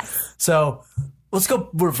believable? Yes. So let's go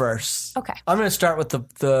reverse. Okay. I'm going to start with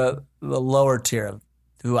the lower tier of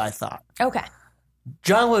who I thought. Okay.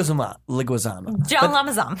 John Leguizamo. John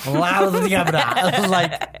Lamazam.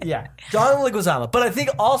 Like, yeah, John Leguizamo. But I think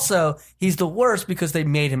also he's the worst because they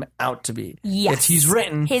made him out to be. Yes. He's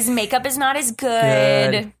written. His makeup is not as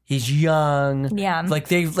good. He's young. Yeah.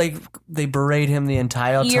 They berate him the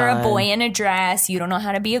entire time. You're a boy in a dress. You don't know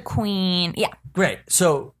how to be a queen. Yeah. Great.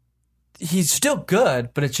 So he's still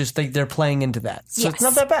good, but it's just they're playing into that. So Yes. it's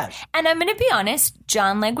not that bad. And I'm going to be honest,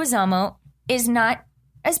 John Leguizamo is not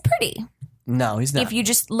as pretty. No, he's not. If you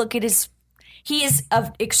just look at he is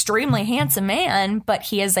an extremely handsome man, but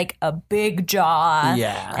he has like a big jaw.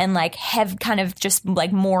 Yeah. And like have kind of just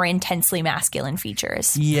like more intensely masculine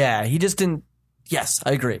features. Yeah, he just didn't. Yes,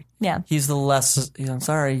 I agree. Yeah. He's the less. I'm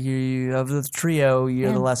sorry, you of the trio,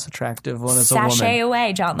 you're the less attractive one as a woman. Sashay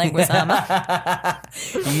away, John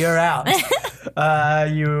Leguizamo. You're out.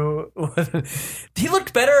 He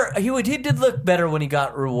looked better. He did look better when he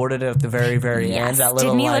got rewarded at the very, very end. That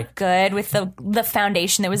little, Didn't he look good with the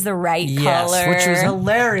foundation that was the right yes, color? which was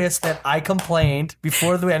hilarious. That I complained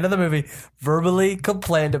before the end of the movie, verbally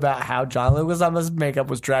complained about how John Leguizamo's makeup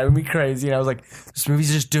was driving me crazy, and I was like, "This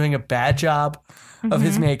movie's just doing a bad job." Of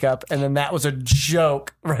his makeup, and then that was a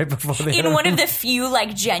joke right before the In one of the few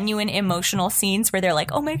like genuine emotional scenes where they're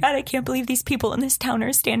like, "Oh my god, I can't believe these people in this town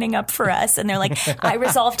are standing up for us," and they're like, "I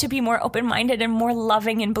resolve to be more open-minded and more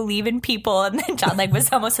loving and believe in people," and then John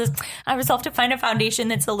Leguizamo says, "I resolve to find a foundation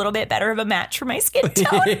that's a little bit better of a match for my skin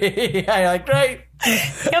tone." Yeah, you're like, right.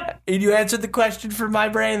 Yep. And you answered the question for my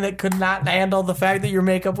brain that could not handle the fact that your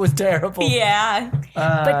makeup was terrible. Yeah.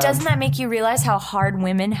 But doesn't that make you realize how hard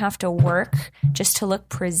women have to work just to look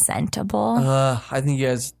presentable? I think you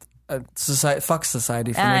guys, fuck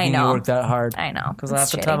society for I making know. you work that hard. I know. Because It's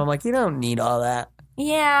half the shitty. time I'm like, you don't need all that.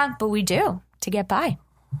 Yeah, but we do to get by.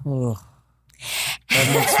 Ugh.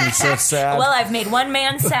 That makes me so sad. Well, I've made one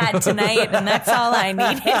man sad tonight, and that's all I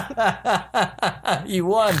needed. You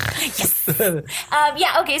won.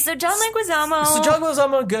 Yeah, okay, so John Leguizamo. So John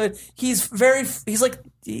Leguizamo, good. He's like,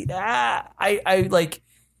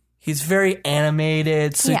 he's very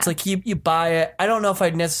animated. So it's Yeah. like you buy it. I don't know if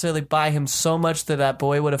I'd necessarily buy him so much that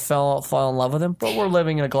boy would have fall in love with him. But we're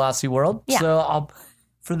living in a glossy world, Yeah. so I'll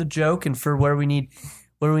for the joke and for where we need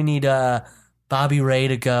Bobby Ray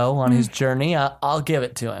to go on his journey. I'll give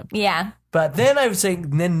it to him. Yeah, But then I would say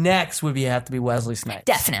then next would have to be Wesley Snipes.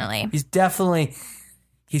 definitely. He's definitely.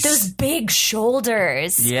 Those big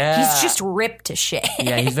shoulders. Yeah. He's just ripped to shit.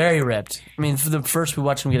 Yeah, he's very ripped. I mean, for the first we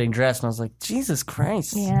watched him getting dressed, and I was like, Jesus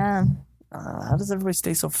Christ. Yeah. How does everybody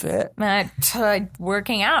stay so fit?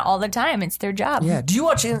 Working out all the time. It's their job. Yeah. Did you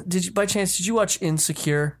watch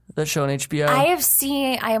Insecure, that show on HBO? I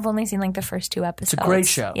have only seen like the first 2 episodes. It's a great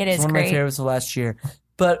show. It is it's one great. of my favorites of last year.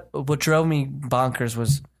 But what drove me bonkers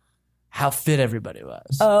was how fit everybody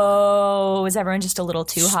was. Oh, is everyone just a little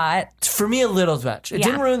too hot? For me, a little much. It Yeah.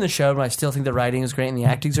 didn't ruin the show, but I still think the writing is great and the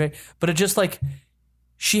acting's great. But it just like,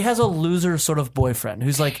 she has a loser sort of boyfriend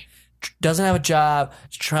who's like, doesn't have a job,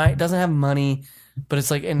 doesn't have money, but it's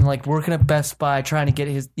like, and like working at Best Buy, trying to get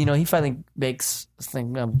his, he finally makes this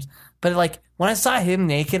thing. But like, when I saw him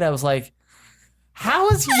naked, I was like, how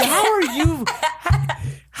are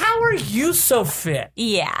you so fit?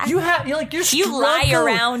 Yeah. You lie struggle.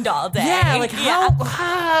 around all day. Yeah, like Yeah.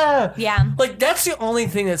 how? Yeah. Like that's the only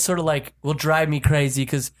thing that sort of like will drive me crazy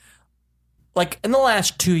because, like in the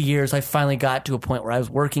last 2 years, I finally got to a point where I was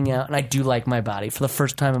working out and I do like my body for the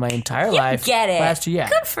first time in my entire life. Get it. Last year, yeah.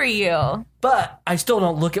 Good for you. But I still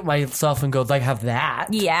don't look at myself and go, like, have that.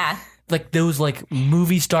 Yeah. Like those like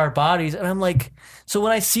movie star bodies, and I'm like, so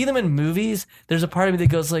when I see them in movies, there's a part of me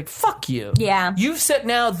that goes like, "Fuck you." Yeah. You've said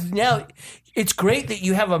now. It's great that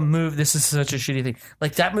you have a move. This is such a shitty thing.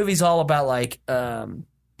 Like that movie's all about like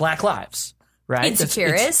Black lives, right?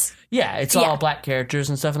 Insecure is? Yeah, it's all black characters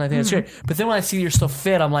and stuff, and I think that's great. But then when I see you're still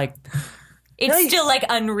fit, I'm like, It's still like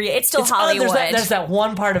unreal. It's still Hollywood. There's that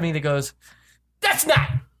one part of me that goes, that's not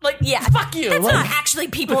Like, Yeah. fuck you. That's Like, not actually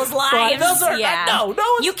people's lives. those are- no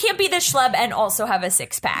one's- You can't be the schlub and also have a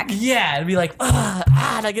six-pack. yeah, it'd be like,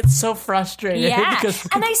 and I get so frustrated. Yeah, because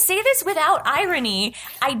and I say this without irony.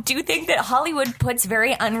 I do think that Hollywood puts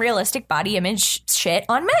very unrealistic body image shit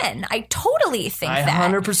on men. I totally think I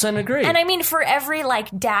that. 100% agree. And I mean, for every like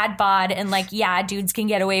dad bod and like, yeah, dudes can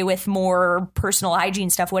get away with more personal hygiene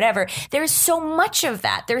stuff, whatever. There's so much of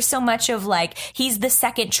that. There's so much of like, he's the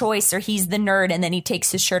second choice or he's the nerd and then he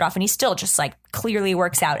takes his shirt off and he still just like clearly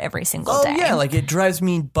works out every single day. Yeah, like it drives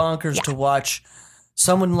me bonkers to watch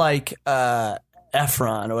someone like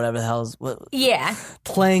Efron or whatever the hell is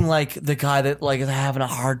playing like the guy that like is having a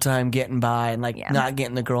hard time getting by and like not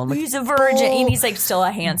getting the girl. I'm like, he's a virgin and he's like still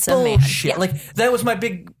a handsome man. Bullshit. Like that was my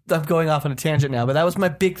big. I'm going off on a tangent now, but that was my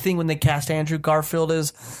big thing when they cast Andrew Garfield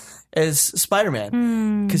as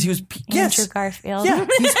Spider-Man because he was Andrew Garfield. Yeah,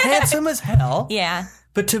 he's handsome as hell. Yeah.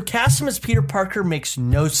 But to cast him as Peter Parker makes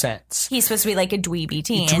no sense. He's supposed to be like a dweeby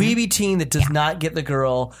teen. Dweeby teen that does not get the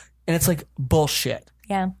girl, and it's like bullshit.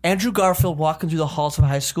 Yeah. Andrew Garfield walking through the halls of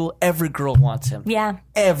high school, every girl wants him. Yeah.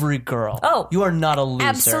 Every girl. Oh. You are not a loser.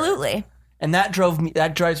 Absolutely. And that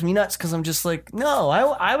drives me nuts because I'm just like, no,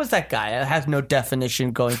 I was that guy. I have no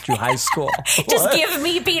definition going through high school. Just give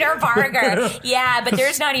me Peter Parker. Yeah, but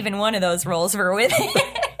there's not even one of those roles for women.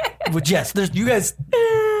 Well, yes, you guys,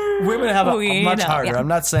 women have a much harder. Yeah. I'm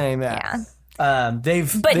not saying that. Yeah.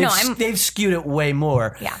 They've skewed it way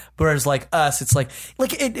more. Yeah. Whereas like us, it's like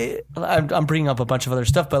I'm bringing up a bunch of other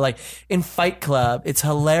stuff, but like in Fight Club, it's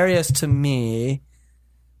hilarious to me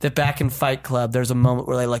that back in Fight Club, there's a moment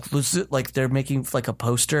where they like they're making like a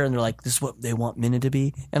poster and they're like, this is what they want Minna to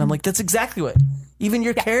be. And I'm like, that's exactly what. Even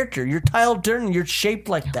your character, you're Tyler Durden, you're shaped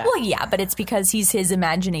like that. Well, yeah, but it's because he's his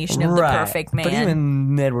imagination of the perfect man. But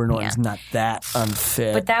even Edward Norton's not that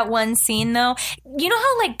unfit. But that one scene, though, you know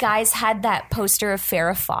how like guys had that poster of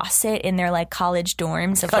Farrah Fawcett in their like college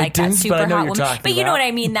dorms of like that super hot woman. But you know what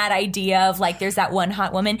I mean? That idea of like there's that one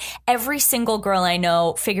hot woman. Every single girl I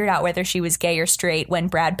know figured out whether she was gay or straight when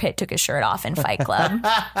Brad Pitt took his shirt off in Fight Club.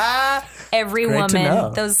 Every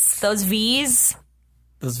woman, those V's.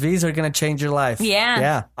 Those V's are going to change your life. Yeah.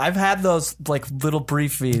 Yeah. I've had those like little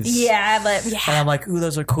brief V's. Yeah, but yeah. And I'm like, ooh,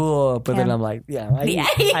 those are cool. But then I'm like, but then you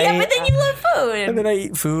love food. And then I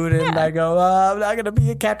eat food and I go, I'm not going to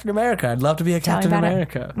be a Captain America. I'd love to be a Captain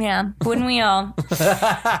America. Yeah. Wouldn't we all?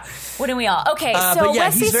 Wouldn't we all? Okay, so but yeah,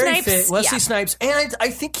 Wesley he's very Snipes. fit. Wesley Snipes. And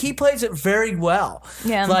I think he plays it very well.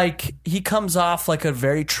 Yeah. Like, he comes off like a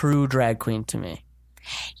very true drag queen to me.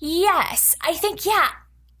 Yes. I think that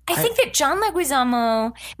John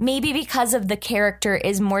Leguizamo, maybe because of the character,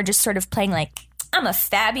 is more just sort of playing like, I'm a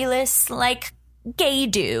fabulous, like, gay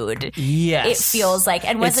dude. Yes. It feels like.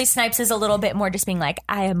 And Wesley Snipes is a little bit more just being like,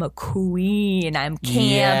 I am a queen, I'm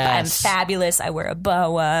camp, I'm fabulous, I wear a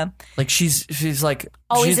boa. Like, she's like...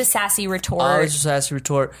 Always a sassy retort. Always a sassy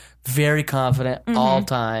retort. Very confident all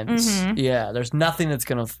times. Mm-hmm. Yeah, there's nothing that's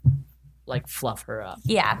going to... like fluff her up.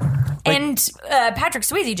 Yeah. Like, and Patrick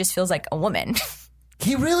Swayze just feels like a woman.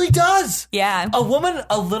 He really does. Yeah. A woman,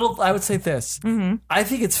 I would say this. Mm-hmm. I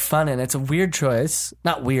think it's fun and it's a weird choice.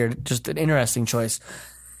 Not weird, just an interesting choice.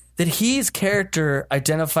 That his character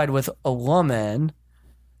identified with a woman.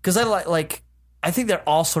 Because I think they're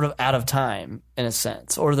all sort of out of time in a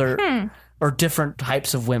sense. Or they're... or different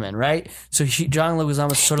types of women, right? So John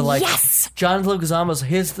Leguizamo's sort of like... Yes! John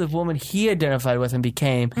Leguizamo's, the woman he identified with and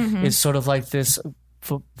became is sort of like this,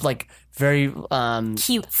 like, very... cutesy,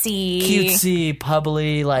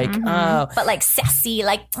 pubbly, like... but like sassy,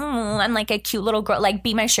 like, I'm like a cute little girl, like,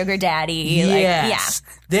 be my sugar daddy. Yes. Like, yeah.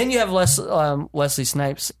 Then you have Wesley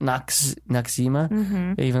Snipes,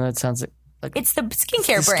 Noxzema, even though it sounds like... It's the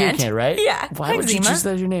skincare brand. Skincare, right? Yeah. Why would you choose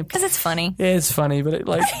that as your name? Because it's funny. Yeah, it's funny, but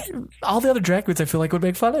all the other drag queens I feel like would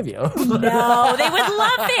make fun of you. No, they would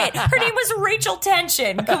love it. Her name was Rachel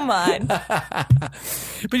Tension. Come on.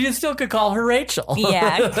 But you still could call her Rachel.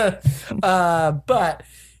 Yeah. But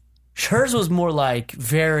hers was more like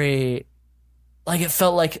very, like it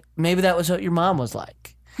felt like maybe that was what your mom was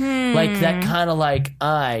like. Like that kind of like,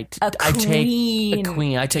 I take a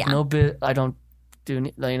queen. I take no bit. I don't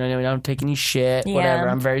do, I don't take any shit, whatever.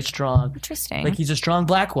 I'm very strong. Interesting. Like he's a strong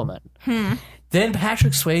black woman. Then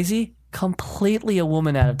Patrick Swayze, completely a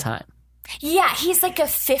woman out of time. Yeah, he's like a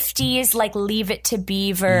 50s, like Leave It to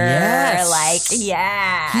Beaver. Yes. Like,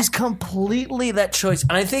 yeah. He's completely that choice.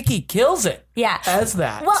 And I think he kills it. as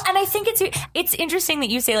that. Well, and I think it's interesting that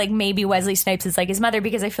you say like maybe Wesley Snipes is like his mother,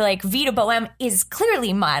 because I feel like Vita Boheme is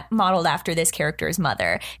clearly modeled after this character's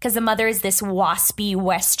mother, because the mother is this waspy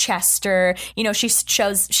Westchester. You know, she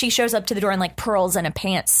shows up to the door in like pearls and a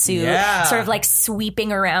pantsuit, sort of like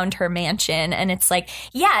sweeping around her mansion, and it's like,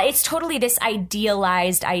 yeah, it's totally this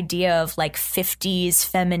idealized idea of like 50s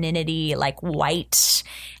femininity, like white,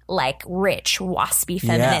 like rich, waspy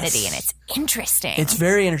femininity, and it's interesting. It's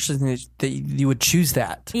very interesting that you would choose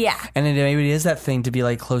that. Yeah. And maybe it is that thing to be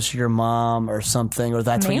like close to your mom or something, or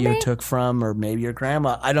that's what you took from, or maybe your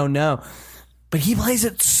grandma. I don't know. But he plays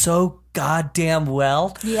it so goddamn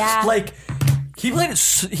well. Yeah. Like,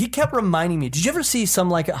 he kept reminding me. Did you ever see Some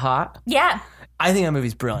Like It Hot? Yeah. I think that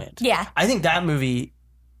movie's brilliant. Yeah. I think that movie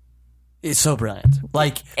is so brilliant.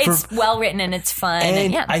 Like, it's well written and it's fun.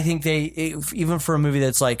 And I think even for a movie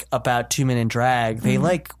that's like about 2 men in drag, they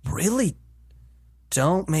like really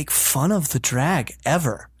don't make fun of the drag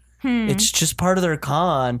ever. It's just part of their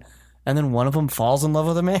con, and then one of them falls in love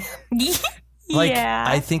with a man. Like,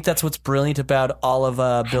 I think that's what's brilliant about all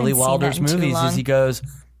of Billy Wilder's movies is he goes,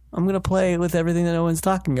 I'm going to play with everything that no one's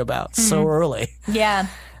talking about so early. Yeah.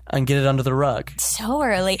 And get it under the rug. So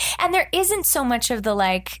early. And there isn't so much of the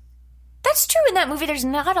like, that's true in that movie. There's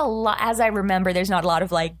not a lot, as I remember, there's not a lot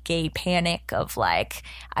of like gay panic of like,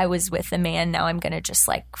 I was with a man, now I'm going to just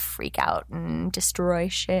like freak out and destroy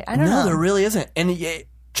shit. I don't know. No, there really isn't. And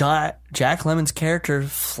Jack Lemmon's character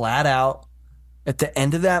flat out at the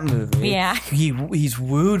end of that movie, he's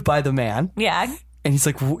wooed by the man. Yeah. And he's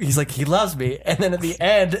like, he loves me. And then at the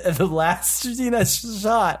end, the last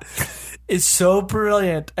shot is so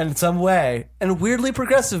brilliant in some way and weirdly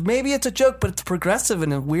progressive. Maybe it's a joke, but it's progressive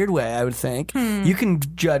in a weird way, I would think. You can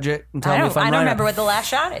judge it and tell me if I'm right. I don't remember what the last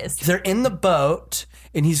shot is. They're in the boat,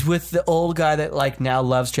 and he's with the old guy that like now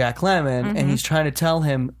loves Jack Lemmon, and he's trying to tell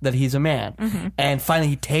him that he's a man. And finally,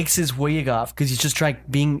 he takes his wig off because he's just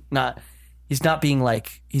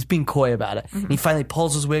he's being coy about it. And he finally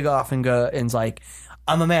pulls his wig off and's like,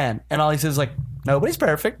 I'm a man. And all he says is like, nobody's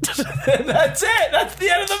perfect. And that's it. That's the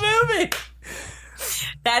end of the movie.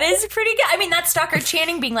 That is pretty good. I mean, that's Stockard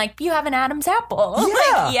Channing being like, you have an Adam's apple.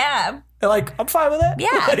 Yeah. Like, I'm fine with it.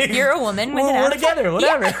 Yeah. Like, you're a woman with an we're Adam's together,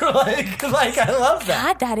 whatever. Yeah. like, I love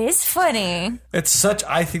that. God, that is funny. I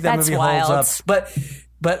think that movie wild. holds up.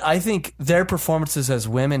 But I think their performances as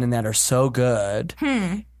women in that are so good.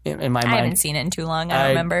 In my mind. I haven't seen it in too long. I don't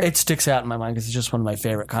remember. It sticks out in my mind because it's just one of my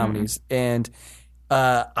favorite comedies. And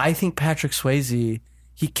I think Patrick Swayze,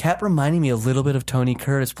 he kept reminding me a little bit of Tony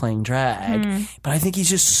Curtis playing drag, but I think he's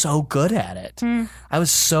just so good at it. I was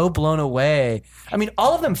so blown away. I mean,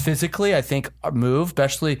 all of them physically, I think, move,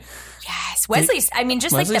 especially... Yes, Wesley's. I mean,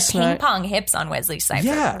 just Wesley like the ping pong hips on Wesley Snipes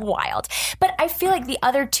are wild. But I feel like the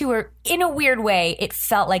other two are, in a weird way, it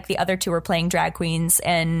felt like the other two were playing drag queens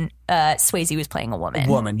and Swayze was playing a woman.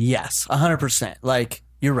 Woman, yes, 100%. Like,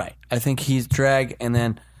 you're right. I think he's drag, and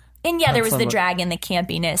then. And there was the drag and the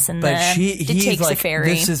campiness and he's takes like, a ferry.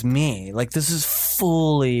 This is me. Like, this is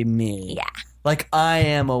fully me. Yeah. Like, I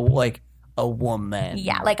am a woman.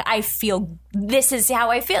 Yeah, like I feel, this is how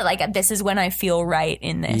I feel. Like this is when I feel right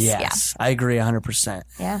in this. Yes, I agree 100%.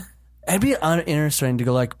 Yeah. It'd be interesting to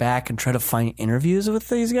go like back and try to find interviews with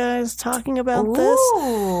these guys talking about this.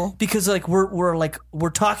 Because like we're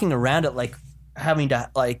talking around it, like having to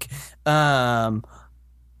like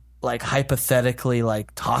hypothetically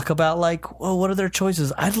like talk about like, well, what are their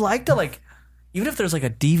choices? I'd like to like, even if there's like a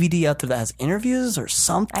DVD out there that has interviews or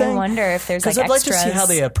something. I wonder if there's like extras. I'd like to see how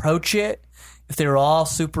they approach it. If they were all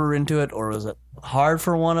super into it, or was it hard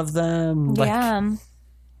for one of them? Yeah.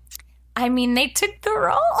 I mean, they took the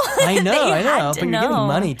role. I know. But you're getting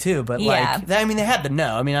money too. But yeah. they had to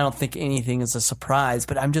know. I mean, I don't think anything is a surprise,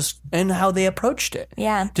 but I'm just, and how they approached it.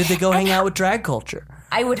 Yeah. Did they go hang out with drag culture?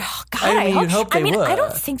 I would, you'd hope they would. I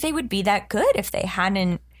don't think they would be that good if they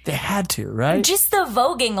hadn't. They had to, right? Just the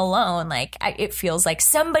voguing alone, like it feels like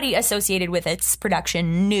somebody associated with its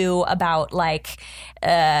production knew about like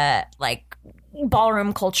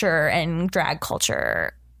ballroom culture and drag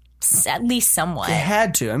culture, at least somewhat. They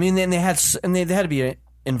had to. I mean, they had to be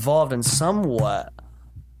involved in somewhat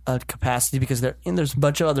capacity because there's a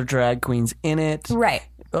bunch of other drag queens in it, right?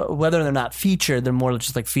 Whether they're not featured, they're more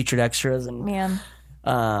just like featured extras, and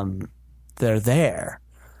they're there.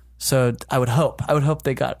 So I would hope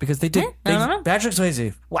they got it because they did. Patrick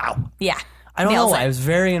Swayze, wow, yeah. I don't know why. I was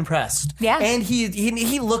very impressed. Yeah, and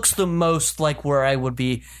he looks the most like where I would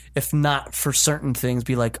be if not for certain things.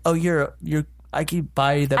 Be like, oh, you're. I can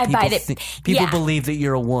buy that. People believe that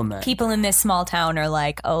you're a woman. People in this small town are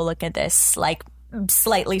like, oh, look at this like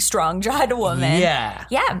slightly strong-jawed woman. Yeah.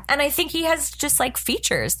 Yeah, and I think he has just like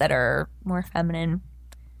features that are more feminine.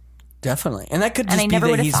 Definitely. And that could And just I be never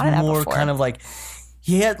that would've he's thought of that more before. kind of like,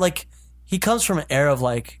 he comes from an era of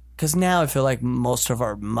like, because now I feel like most of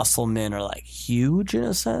our muscle men are like huge in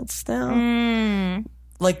a sense now.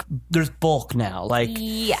 Like there's bulk now. Like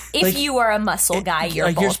Yeah, if like, you are a muscle guy, you're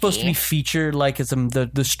like bulky. you're supposed to be featured like as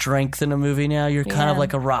the strength in a movie now. You're kind of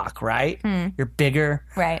like a rock, right? You're bigger.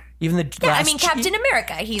 Right. Even the Yeah, last I mean, Captain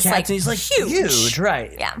America, he's he's like huge,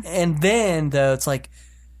 right? Yeah. And then though it's like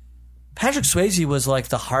Patrick Swayze was like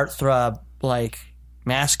the heartthrob, like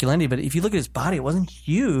masculinity, but if you look at his body, it wasn't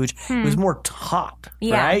huge. It was more taut,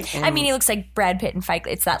 Yeah. right? I mean, he looks like Brad Pitt in Fight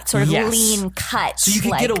Club. It's that sort of Yes. lean cut. So you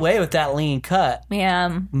could like, get away with that lean cut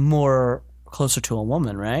Yeah. more closer to a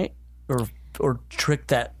woman, right? Or trick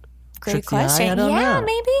that. Great trick question. The eye? I don't yeah, know.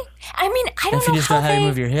 maybe. I mean, I don't If know you just how know how to they...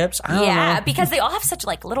 move your hips, I don't Yeah, know. because they all have such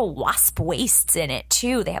like little wasp waists in it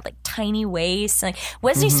too. They have like tiny waists. Like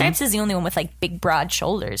Wesley Mm-hmm. Snipes is the only one with like big broad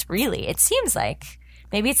shoulders. Really, it seems like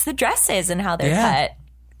maybe it's the dresses and how they're Yeah. cut.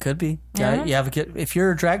 Could be. Yeah. You have a good, if you're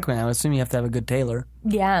a drag queen, I would assume you have to have a good tailor.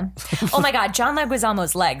 Yeah. Oh my God, John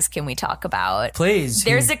Leguizamo's legs. Can we talk about? Please.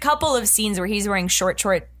 There's a couple of scenes where he's wearing short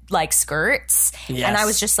like skirts, Yes. and I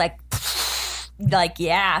was just like,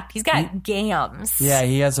 yeah, he's got gams. Yeah,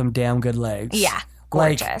 he has some damn good legs. Yeah,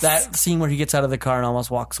 Like gorgeous. that scene where he gets out of the car and almost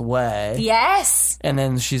walks away. Yes. And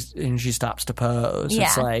then she stops to pose. Yeah.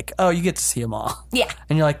 It's like, oh, you get to see them all. Yeah.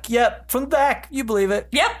 And you're like, yep, from the back, you believe it.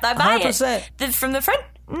 Yep, I buy 100%. it. From the front,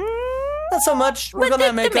 Not so much. Work but on that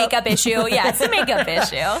the makeup. makeup issue. Yeah, it's a makeup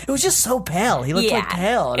issue. It was just so pale. He looked Yeah, like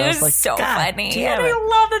pale. And it I was was like, so God funny. damn And I it.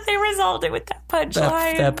 love that they resolved it with that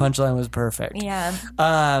punchline. That punchline was perfect. Yeah.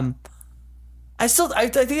 I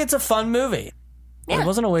think it's a fun movie. Yeah. It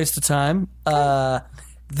wasn't a waste of time. I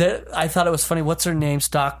thought it was funny. What's her name?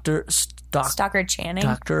 Stockard Channing.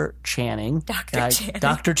 Dr. Channing. Dr. Channing.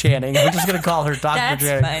 Dr. Channing. We're just going to call her Dr. That's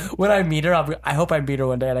Channing. fun. When I meet her, I hope I meet her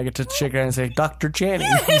one day and I get to shake her hand and say, Dr. Channing.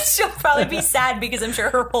 She'll probably be sad because I'm sure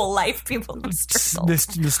her whole life people have struggled.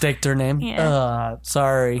 Mistaked her name. Yeah.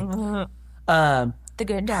 Sorry. The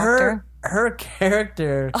good doctor. Her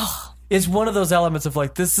character is one of those elements of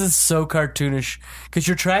like, this is so cartoonish because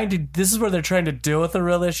this is where they're trying to deal with a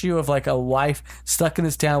real issue of like a wife stuck in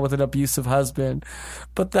this town with an abusive husband,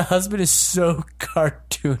 but the husband is so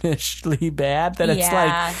cartoonishly bad that it's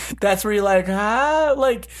Yeah. like, that's where you're like,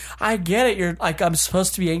 like, I get it. You're like, I'm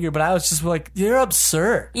supposed to be angry, but I was just like, you're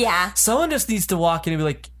absurd. Yeah. Someone just needs to walk in and be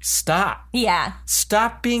like, stop Yeah.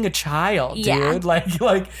 being a child, Yeah. dude. Like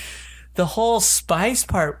the whole spice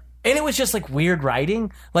part. And it was just like weird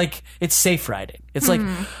writing. Like it's safe writing. It's like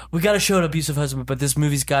we got to show an abusive husband, but this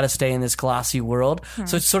movie's got to stay in this glossy world.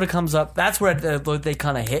 So it sort of comes up. That's where they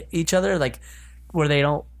kind of hit each other, like where they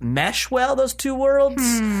don't mesh well. Those two worlds,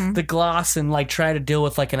 the gloss and like trying to deal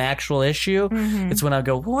with like an actual issue. It's when I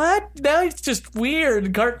go, what? Now he's just weird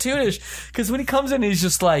and cartoonish. Because when he comes in, he's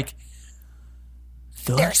just like,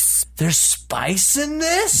 there's spice in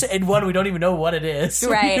this, and one we don't even know what it is.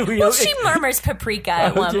 Right. We Well, don't- she murmurs paprika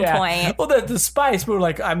at one Yeah. point. Well, the spice, we're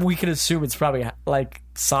like, we can assume it's probably like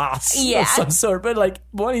sauce Yeah. of some sort. But like,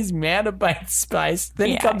 when he's mad about spice, then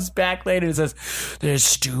he Yeah. comes back later and says, "There's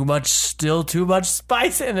still too much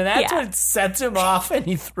spice," and then that's Yeah. what sets him off, and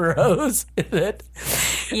he throws it.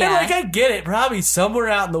 Yeah. And like, I get it. Probably somewhere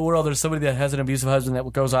out in the world, there's somebody that has an abusive husband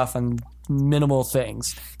that goes off on minimal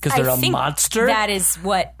things because they're I a think monster. That is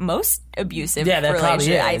what most abusive Yeah, that probably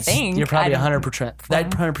relationship, is. I think. You're probably I don't- 100%.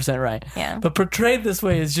 That 100% right. Yeah. But portrayed this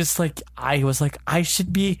way is just like, I was like, I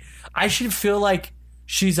should feel like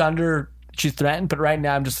she's threatened, but right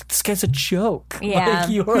now I'm just like, this guy's a joke. Yeah. Like,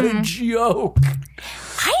 you're a joke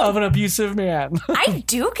of an abusive man. I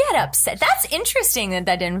do get upset. That's interesting that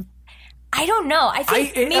didn't. I don't know. I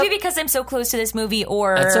think maybe because I'm so close to this movie,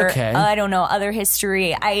 or That's okay. I don't know, other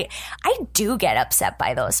history. I do get upset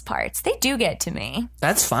by those parts. They do get to me.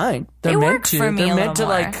 That's fine. They They're meant work to. for me They're a meant to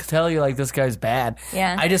little like more. tell you like this guy's bad.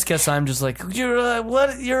 Yeah. I just guess I'm just like, you're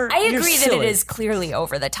what? You're. I you're agree that silly. it is clearly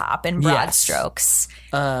over the top in broad Yes. strokes.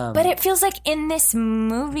 But it feels like in this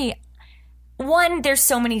movie, one, there's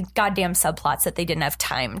so many goddamn subplots that they didn't have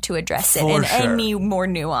time to address it For in sure. any more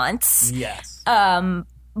nuance. Yes.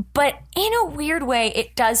 But in a weird way,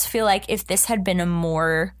 it does feel like if this had been a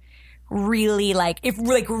more really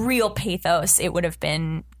real pathos, it would have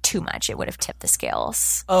been too much. It would have tipped the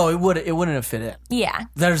scales. Oh, it wouldn't have fit in. Yeah.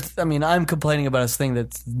 I'm complaining about this thing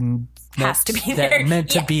that's Has to be there.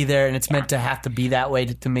 meant Yeah. to be there, and it's meant to have to be that way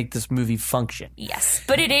to make this movie function. Yes.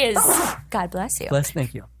 But it is. God bless you.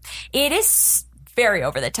 Thank you. It is very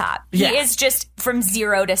over the top. Yeah. He is just from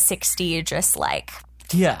 0 to 60, just like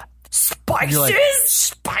Yeah. spices. You're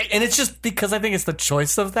like, and it's just because I think it's the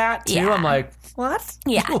choice of that too. Yeah. I'm like, what?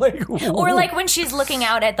 Yeah. Like, Or like when she's looking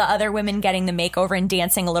out at the other women getting the makeover and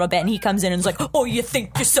dancing a little bit, and he comes in and is like, oh, you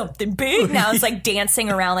think you're something big? Now it's like dancing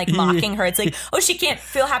around, like mocking her. It's like, oh, she can't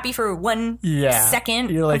feel happy for 1 second.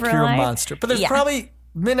 You're like, of her you're life. a monster. But there's probably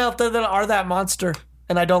men out there that are that monster,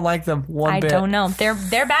 and I don't like them one bit. I don't know. They're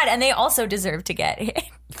bad, and they also deserve to get hit.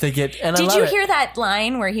 They get. And Did I love you it. hear that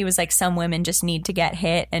line where he was like, some women just need to get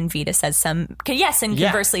hit, and Vita says yes, and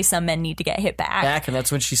conversely, some men need to get hit back. And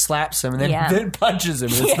that's when she slaps him and then, Yeah. then punches him.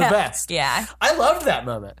 And it's the best. Yeah. I loved that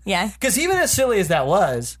moment. Yeah. Because even as silly as that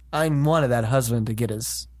was, I wanted that husband to get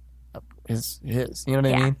his. You know what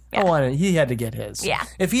I mean? Yeah. He had to get his. Yeah.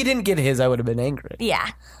 If he didn't get his, I would have been angry. Yeah.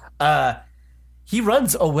 He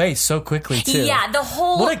runs away so quickly too. Yeah, the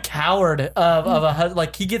whole... What a coward of a husband.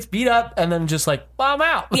 Like, he gets beat up and then just like, well, I'm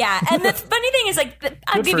out. Yeah, and the funny thing is, like,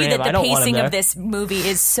 I'll give for you him. that I the don't want him pacing there. of this movie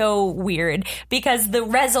is so weird because the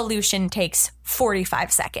resolution takes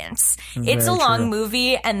 45 seconds. It's a long true.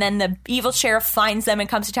 movie, and then the evil sheriff finds them and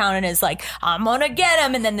comes to town and is like, I'm gonna get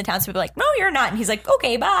him, and then the townspeople are like, no, you're not, and he's like,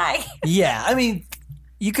 okay, bye. Yeah, I mean,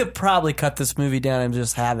 you could probably cut this movie down and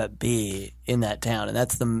just have it be in that town, and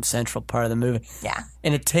that's the central part of the movie. Yeah.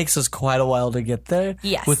 And it takes us quite a while to get there.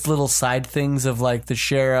 Yes. With little side things of like the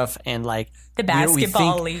sheriff and like The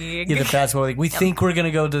basketball league. Yeah, the basketball league. We think we're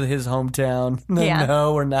gonna go to his hometown. Yeah.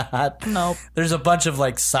 No, we're not. Nope. There's a bunch of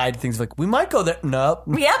like side things like we might go there. Nope.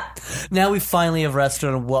 Yep. Now we finally have rested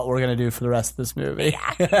on what we're gonna do for the rest of this movie.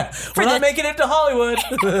 Yeah. We're not making it to Hollywood.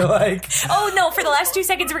 Like, Oh, no, for the last 2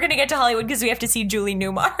 seconds, we're going to get to Hollywood because we have to see Julie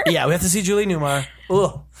Newmar. yeah, we have to see Julie Newmar.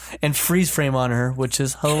 Ugh. And freeze frame on her, which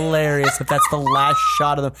is hilarious if that's the last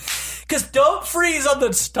shot of them. Because don't freeze on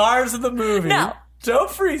the stars of the movie. No. Don't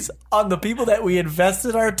freeze on the people that we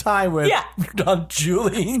invested our time with. Yeah. On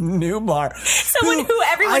Julie Newmar. So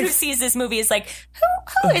everyone who sees this movie is like,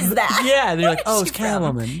 who is that? Yeah, they're Where like, is oh, she it's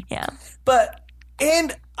from? Catwoman. Yeah.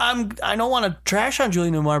 And I don't want to trash on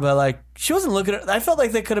Julie Newmar, but like, she wasn't looking I felt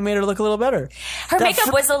like they could have made her look a little better. Her That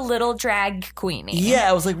makeup was a little drag queeny. Yeah,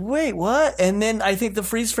 I was like, wait, what? And then I think the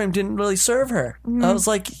freeze frame didn't really serve her. I was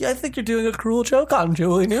like, yeah, I think you're doing a cruel joke on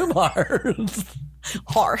Julie Newmar.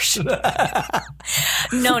 Harsh.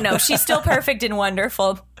 No, she's still perfect and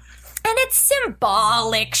wonderful. And it's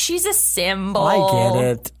symbolic. She's a symbol. I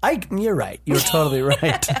get it. You're right. You're totally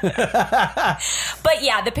right. But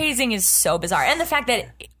yeah, the pacing is so bizarre. And the fact that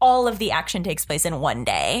all of the action takes place in one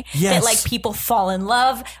day. Yes. That like people fall in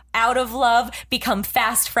love, out of love, become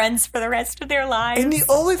fast friends for the rest of their lives. And the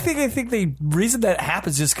only thing I think the reason that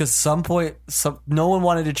happens is because some point, no one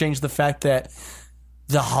wanted to change the fact that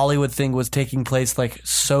the Hollywood thing was taking place like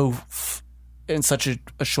in such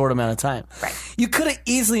a short amount of time. Right. You could have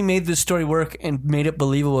easily made this story work and made it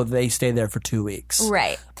believable if they stayed there for 2 weeks.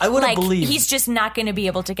 Right. I would have like, believed. he's just not going to be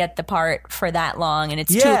able to get the part for that long, and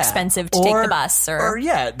it's too expensive to take the bus. Or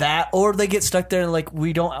Or they get stuck there and like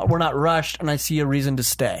we're not rushed, and I see a reason to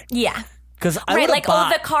stay. Yeah. Because Right, like,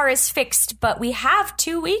 the car is fixed, but we have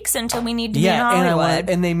 2 weeks until we need to be in Hollywood.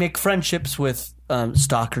 and they make friendships with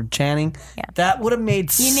Stockard Channing. Yeah. That would have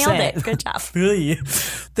made sense. You nailed it. Good job. Really?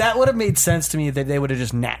 That would have made sense to me that they would have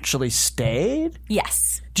just naturally stayed.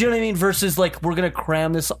 Yes. Do you know what I mean? Versus like, we're going to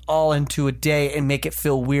cram this all into a day and make it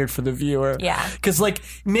feel weird for the viewer. Yeah. Because like,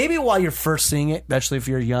 maybe while you're first seeing it, especially if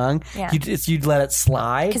you're young, Yeah. you'd let it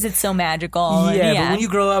slide. Because it's so magical. Yeah, and, but when you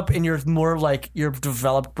grow up and you're more like your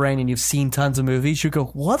developed brain and you've seen tons of movies, you go,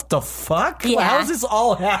 what the fuck? Yeah. How is this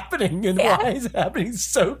all happening? And Yeah. why is it happening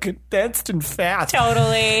so condensed and fast?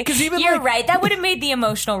 Totally. 'Cause even, You're like- right. That would have made the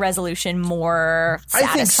emotional resolution more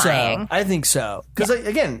satisfying. I think so. Because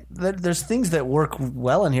again, there's things that work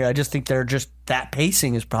well in here. I just think they're just that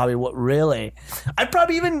pacing is probably what really. I'd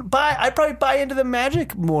probably buy into the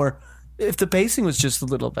magic more if the pacing was just a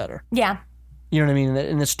little better. Yeah. You know what I mean?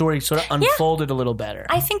 And the story sort of unfolded a little better.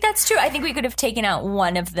 I think that's true. I think we could have taken out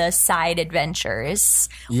one of the side adventures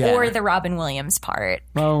or the Robin Williams part.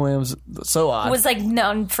 Robin Williams, so odd. It was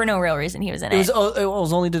like for no real reason he was in it. It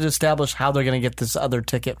was only to establish how they're going to get this other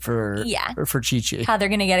ticket for Chi-Chi. How they're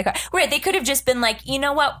going to get a car. Right. They could have just been like, you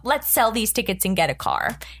know what? Let's sell these tickets and get a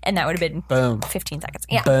car. And that would have been Boom. 15 seconds.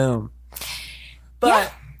 Yeah. Boom. But yeah.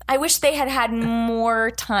 I wish they had had more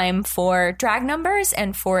time for drag numbers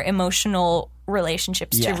and for emotional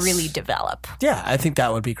relationships to really develop. Yeah, I think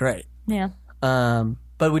that would be great. Yeah.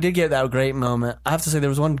 But we did get that great moment. I have to say there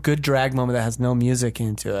was one good drag moment that has no music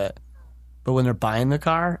into it. But when they're buying the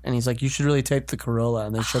car and he's like, you should really take the Corolla,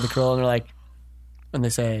 and they show the Corolla and they're like, and they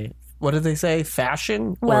say, what did they say?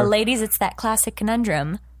 Fashion? Well, ladies, it's that classic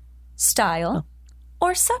conundrum. Style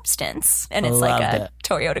or substance? And it's like Loved a it.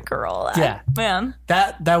 Toyota Corolla. Yeah. Yeah.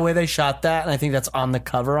 That way they shot that, and I think that's on the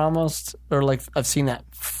cover almost, or like I've seen that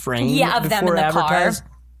frame of them in the advertised.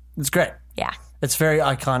 car. It's great. Yeah. It's very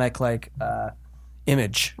iconic, like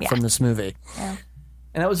image from this movie. Yeah.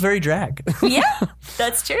 And that was very drag. Yeah,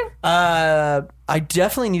 that's true. I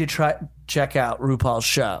definitely need to check out RuPaul's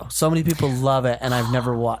show. So many people love it, and I've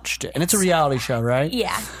never watched it. And it's a reality show, right?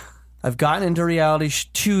 Yeah. I've gotten into reality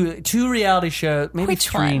two reality shows, maybe Which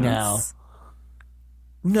 3 ones? now.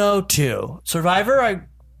 No, 2.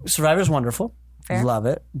 Survivor's wonderful. Fair. Love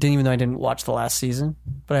it. Didn't even know I didn't watch the last season,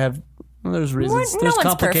 but I have. There's reasons. No There's one's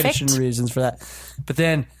complication perfect. reasons for that. But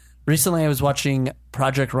then recently, I was watching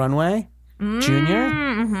Project Runway Junior.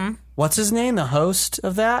 Mm-hmm. What's his name? The host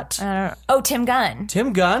of that? Tim Gunn.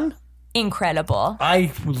 Tim Gunn. Incredible.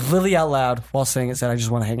 I literally out loud while saying it said I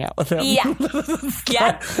just want to hang out with him. Yeah.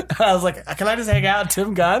 Yeah. I was like, can I just hang out with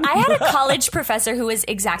Tim Gunn? I had a college professor who was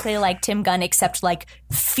exactly like Tim Gunn, except like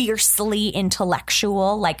fiercely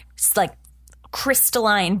intellectual, like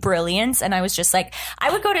crystalline brilliance. And I was just like, I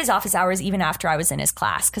would go to his office hours even after I was in his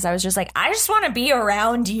class because I was just like, I just want to be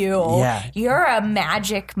around you. Yeah. You're a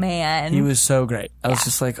magic man. He was so great. I was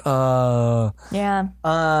just like, Yeah.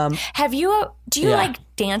 Have you, do you Yeah. like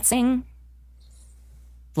dancing?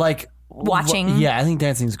 like Watching? Yeah, I think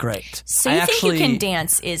dancing's great. So you think you can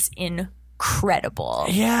dance is incredible.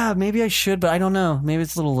 Yeah, maybe I should, but I don't know. Maybe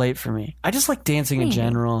it's a little late for me. I just like dancing in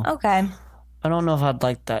general. Okay. I don't know if I'd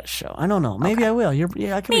like that show. I don't know. Maybe I will. I could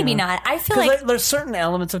Maybe be wrong. not. I feel 'Cause like there's certain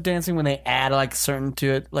elements of dancing when they add like certain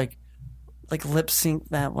to it, like lip sync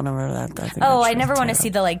that whatever that. I think I never want to see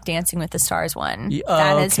the like Dancing with the Stars one.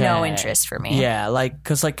 That is no interest for me. Yeah,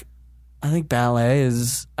 because I think ballet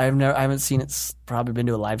is. I haven't seen it. Probably been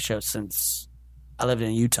to a live show since I lived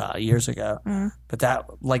in Utah years ago. But that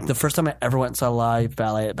the first time I ever went and saw live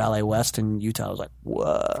ballet at Ballet West in Utah, I was like,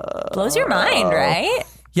 whoa, Blows your mind, right?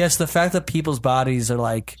 Yes, the fact that people's bodies are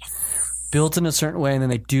like built in a certain way, and then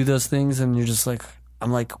they do those things, and you're just like, I'm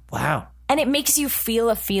like, wow. And it makes you feel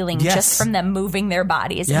a feeling Yes. just from them moving their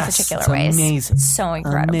bodies in particular it's ways. amazing. So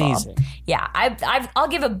incredible. Amazing. Yeah, I'll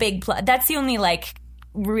give a big plus. That's the only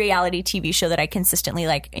reality TV show that I consistently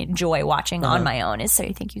enjoy watching on my own is So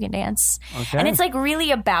You Think You Can Dance. Okay. And it's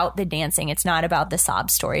really about the dancing. It's not about the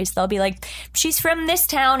sob stories. They'll be like, she's from this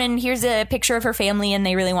town and here's a picture of her family and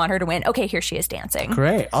they really want her to win. Okay, here she is dancing.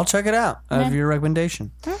 Great. I'll check it out. I have your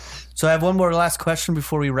recommendation. So I have one more last question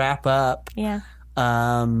before we wrap up. Yeah.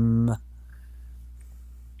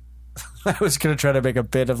 I was going to try to make a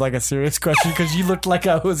bit of a serious question because you looked like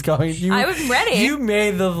I was going. I was ready. You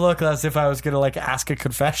made the look as if I was going to ask a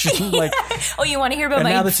confession. Oh, you want to hear about and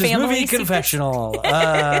my now this is family movie secrets? confessional.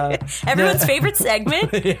 Everyone's favorite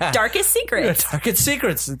segment, Darkest Secrets. Darkest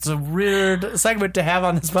Secrets. It's a weird segment to have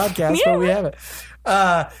on this podcast, Yeah. but we have it.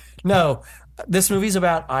 No, this movie's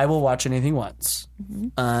about I Will Watch Anything Once.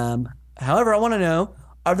 However, I want to know,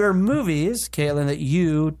 are there movies, Katelyn, that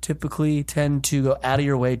you typically tend to go out of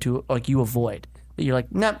your way to, you avoid? That you're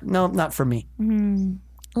like, no, not for me.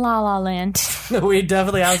 La La Land. We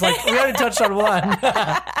definitely, I was like, we already touched on one.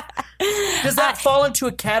 Does that fall into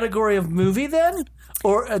a category of movie then?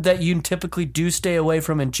 Or that you typically do stay away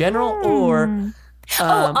from in general? Or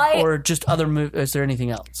or just other movies? Is there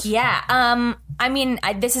anything else? Yeah.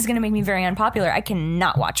 This is going to make me very unpopular. I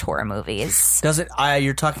cannot watch horror movies. Does it?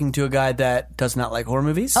 You're talking to a guy that does not like horror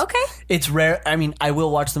movies. Okay. It's rare. I will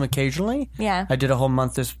watch them occasionally. Yeah. I did a whole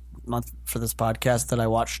month this month for this podcast that I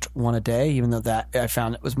watched one a day, even though that I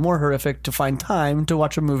found it was more horrific to find time to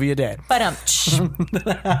watch a movie a day. But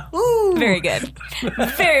very good.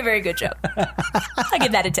 Very, very good joke. I'll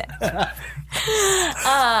give that a 10.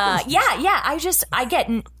 I get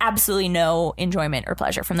absolutely no enjoyment or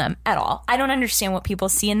pleasure from them at all. I don't understand what people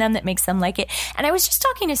see in them that makes them like it. And I was just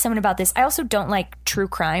talking to someone about this. I also don't like true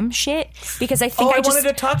crime shit because I think I wanted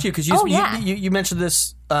to talk to you because you mentioned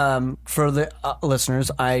this for the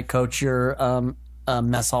listeners. I coach your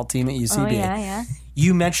mess hall team at UCB. Oh, yeah.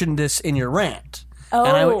 You mentioned this in your rant. Oh,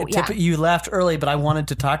 and you left early, but I wanted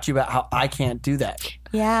to talk to you about how I can't do that.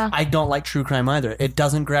 Yeah. I don't like true crime either. It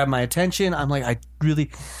doesn't grab my attention. I'm like, I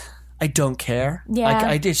don't care.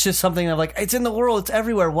 Yeah. It's just something I'm like, it's in the world. It's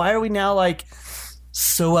everywhere. Why are we now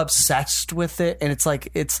so obsessed with it? And it's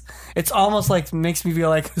it's almost makes me feel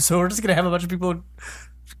like, so we're just going to have a bunch of people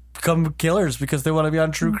become killers because they want to be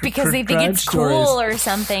on true crime because they think it's stories. Cool or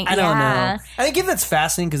something. I don't know. I think that's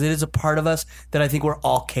fascinating because it is a part of us that I think we're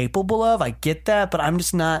all capable of. I get that, but I'm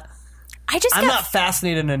just not. I'm not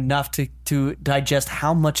fascinated enough to digest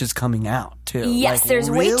how much is coming out too. Yes, there's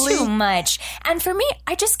really? way too much. And for me,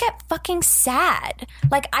 I just get fucking sad.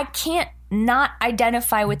 I can't not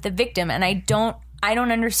identify with the victim, and I don't I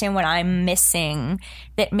don't understand what I'm missing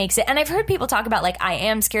that makes it. And I've heard people talk about, like, I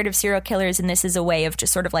am scared of serial killers, and this is a way of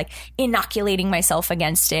just sort of like inoculating myself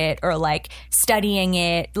against it, or like studying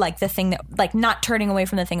it, like the thing that, like, not turning away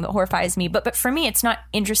from the thing that horrifies me. But for me, it's not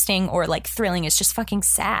interesting or like thrilling. It's just fucking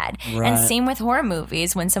sad. Right. And same with horror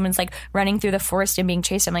movies. When someone's like running through the forest and being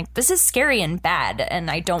chased, I'm like, this is scary and bad,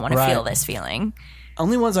 and I don't want to feel this feeling.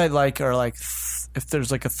 Only ones I like are like if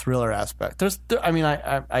there's like a thriller aspect.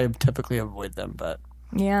 I typically avoid them, but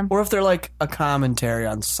yeah. Or if they're like a commentary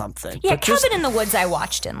on something. Yeah, but Cabin in the Woods I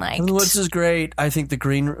watched and liked. Cabin in the Woods is great. I think the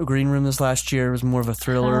Green Room this last year was more of a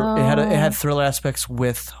thriller. Oh. It had thriller aspects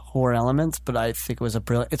with horror elements, but I think it was a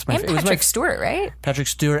brilliant. It was Patrick Stewart, right? Patrick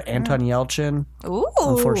Stewart, Anton Yelchin. Ooh,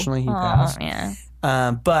 unfortunately he passed. Yeah.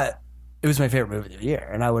 But it was my favorite movie of the year,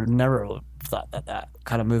 and I would have never thought that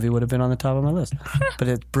kind of movie would have been on the top of my list. But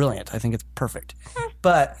it's brilliant. I think it's perfect.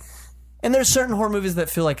 And there's certain horror movies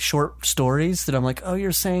that feel like short stories that I'm like, oh,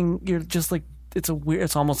 you're saying you're just like,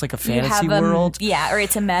 it's almost like a fantasy world. Yeah, or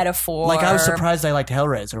it's a metaphor. Like, I was surprised I liked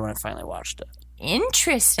Hellraiser when I finally watched it.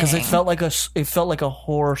 Interesting. Because it felt like a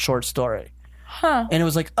horror short story. Huh. And it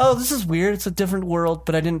was like, oh, this is weird. It's a different world,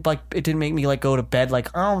 but it didn't make me like go to bed like,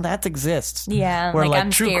 oh, that exists. Yeah. Where like I'm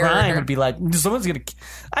true scared. crime would be like, someone's gonna.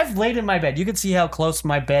 I've laid in my bed. You can see how close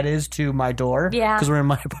my bed is to my door. Yeah. Because we're in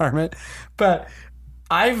my apartment, but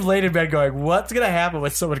I've laid in bed going, what's going to happen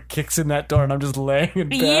when someone kicks in that door and I'm just laying in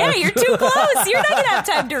bed? Yeah, you're too close. You're not going to have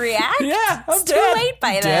time to react. Yeah, I'm it's dead. too late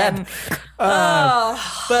by Dead. then.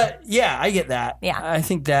 But yeah, I get that. Yeah. I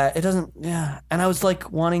think that it doesn't, yeah. And I was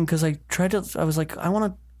like wanting, because I was like, I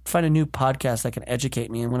want to find a new podcast that can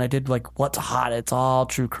educate me. And when I did like What's Hot, it's all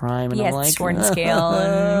true crime. And I'm like, Sword Scale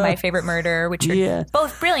and My Favorite Murder, which are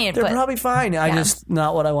both brilliant. They're but probably fine. I just,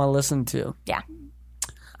 not what I want to listen to. Yeah.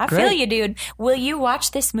 I Great. feel you, dude. Will you watch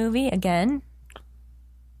this movie again?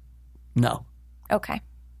 No. Okay.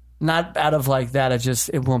 Not out of like that.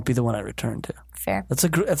 It won't be the one I return to. Fair. That's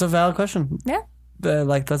a valid question. Yeah.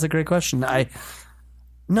 That's a great question. I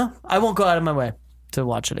won't go out of my way to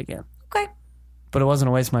watch it again. Okay. But it wasn't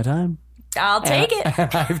a waste of my time. I'll take it.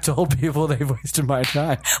 And I've told people they've wasted my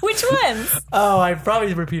time. Which ones? Oh, I've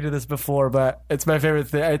probably repeated this before, but it's my favorite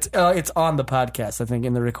thing. It's on the podcast, I think,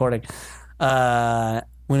 in the recording.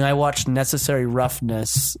 When I watched Necessary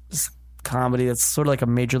Roughness comedy, that's sort of like a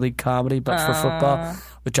major league comedy, but for football,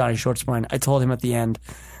 with Johnny Shortspoint, I told him at the end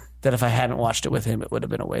that if I hadn't watched it with him, it would have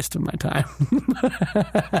been a waste of my time.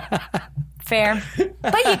 Fair.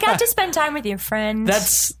 But you got to spend time with your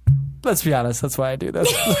friends. Let's be honest, that's why I do this.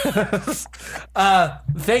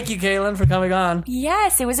 Thank you, Katelyn, for coming on.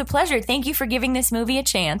 Yes, it was a pleasure. Thank you for giving this movie a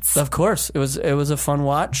chance. Of course. It was a fun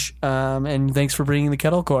watch, and thanks for bringing the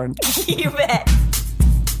kettle corn. You bet.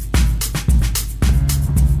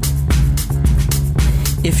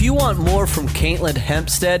 If you want more from Katelyn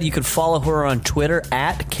Hempstead, you can follow her on Twitter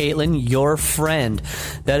at Katelyn Your Friend.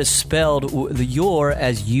 That is spelled the your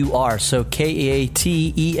as you are. So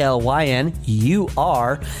KATELYN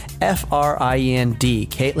URFRIEND.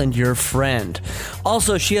 Katelyn Your Friend.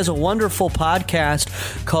 Also, she has a wonderful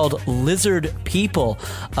podcast called Lizard People,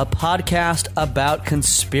 a podcast about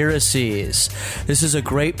conspiracies. This is a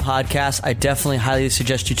great podcast. I definitely highly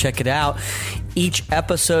suggest you check it out. Each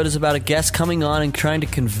episode is about a guest coming on and trying to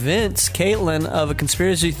convince Katelyn of a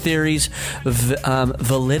conspiracy theory's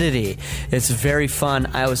validity. It's very fun.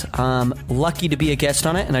 I was lucky to be a guest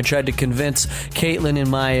on it, and I tried to convince Katelyn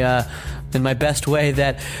in my best way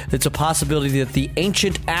that it's a possibility that the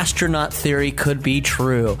ancient astronaut theory could be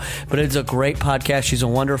true. But it's a great podcast. She's a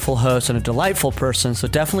wonderful host and a delightful person, so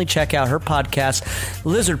definitely check out her podcast,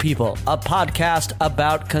 Lizard People, a podcast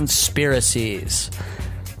about conspiracies.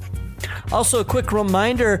 Also, a quick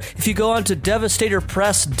reminder, if you go on to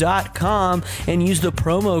DevastatorPress.com and use the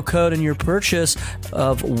promo code in your purchase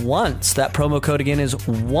of ONCE, that promo code again is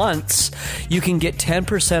ONCE, you can get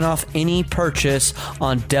 10% off any purchase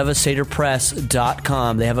on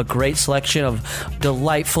DevastatorPress.com. They have a great selection of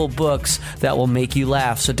delightful books that will make you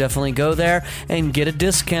laugh, so definitely go there and get a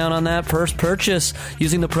discount on that first purchase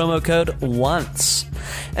using the promo code ONCE.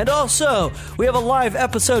 And also, we have a live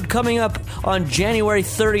episode coming up on January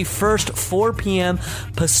 31st, 4 p.m.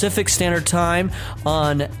 Pacific Standard Time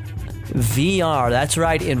on VR. That's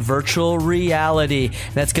right, in virtual reality.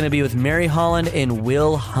 That's going to be with Mary Holland and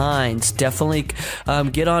Will Hines. Definitely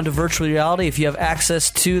get on to virtual reality if you have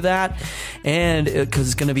access to that, and because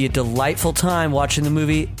it's going to be a delightful time watching the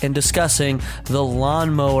movie and discussing The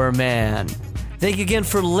Lawnmower Man. Thank you again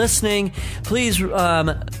for listening. Please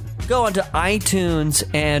go onto iTunes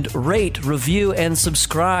and rate, review, and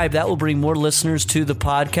subscribe. That will bring more listeners to the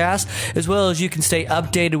podcast, as well as you can stay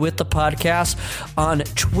updated with the podcast on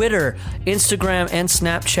Twitter, Instagram, and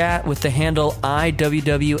Snapchat with the handle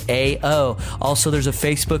IWWAO. Also, there's a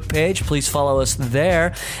Facebook page. Please follow us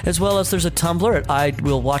there, as well as there's a Tumblr at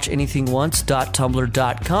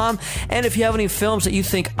iwillwatchanythingonce.tumblr.com. And if you have any films that you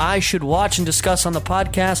think I should watch and discuss on the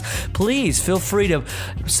podcast, please feel free to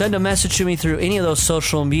send a message to me through any of those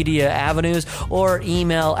social media avenues or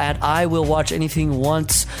email at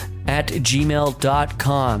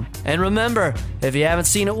iwillwatchanythingonce@gmail.com. And remember, if you haven't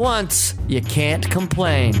seen it once, you can't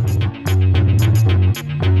complain.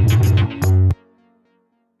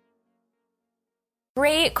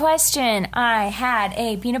 Great question. I had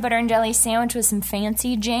a peanut butter and jelly sandwich with some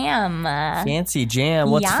fancy jam. Fancy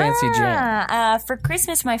jam? What's fancy jam? For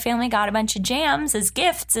Christmas, my family got a bunch of jams as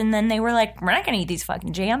gifts, and then they were like, we're not going to eat these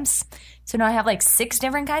fucking jams. So now I have like 6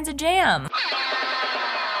 different kinds of jam.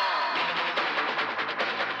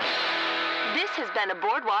 This has been a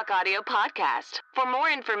Boardwalk Audio podcast. For more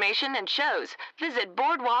information and shows, visit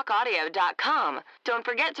boardwalkaudio.com. Don't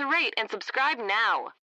forget to rate and subscribe now.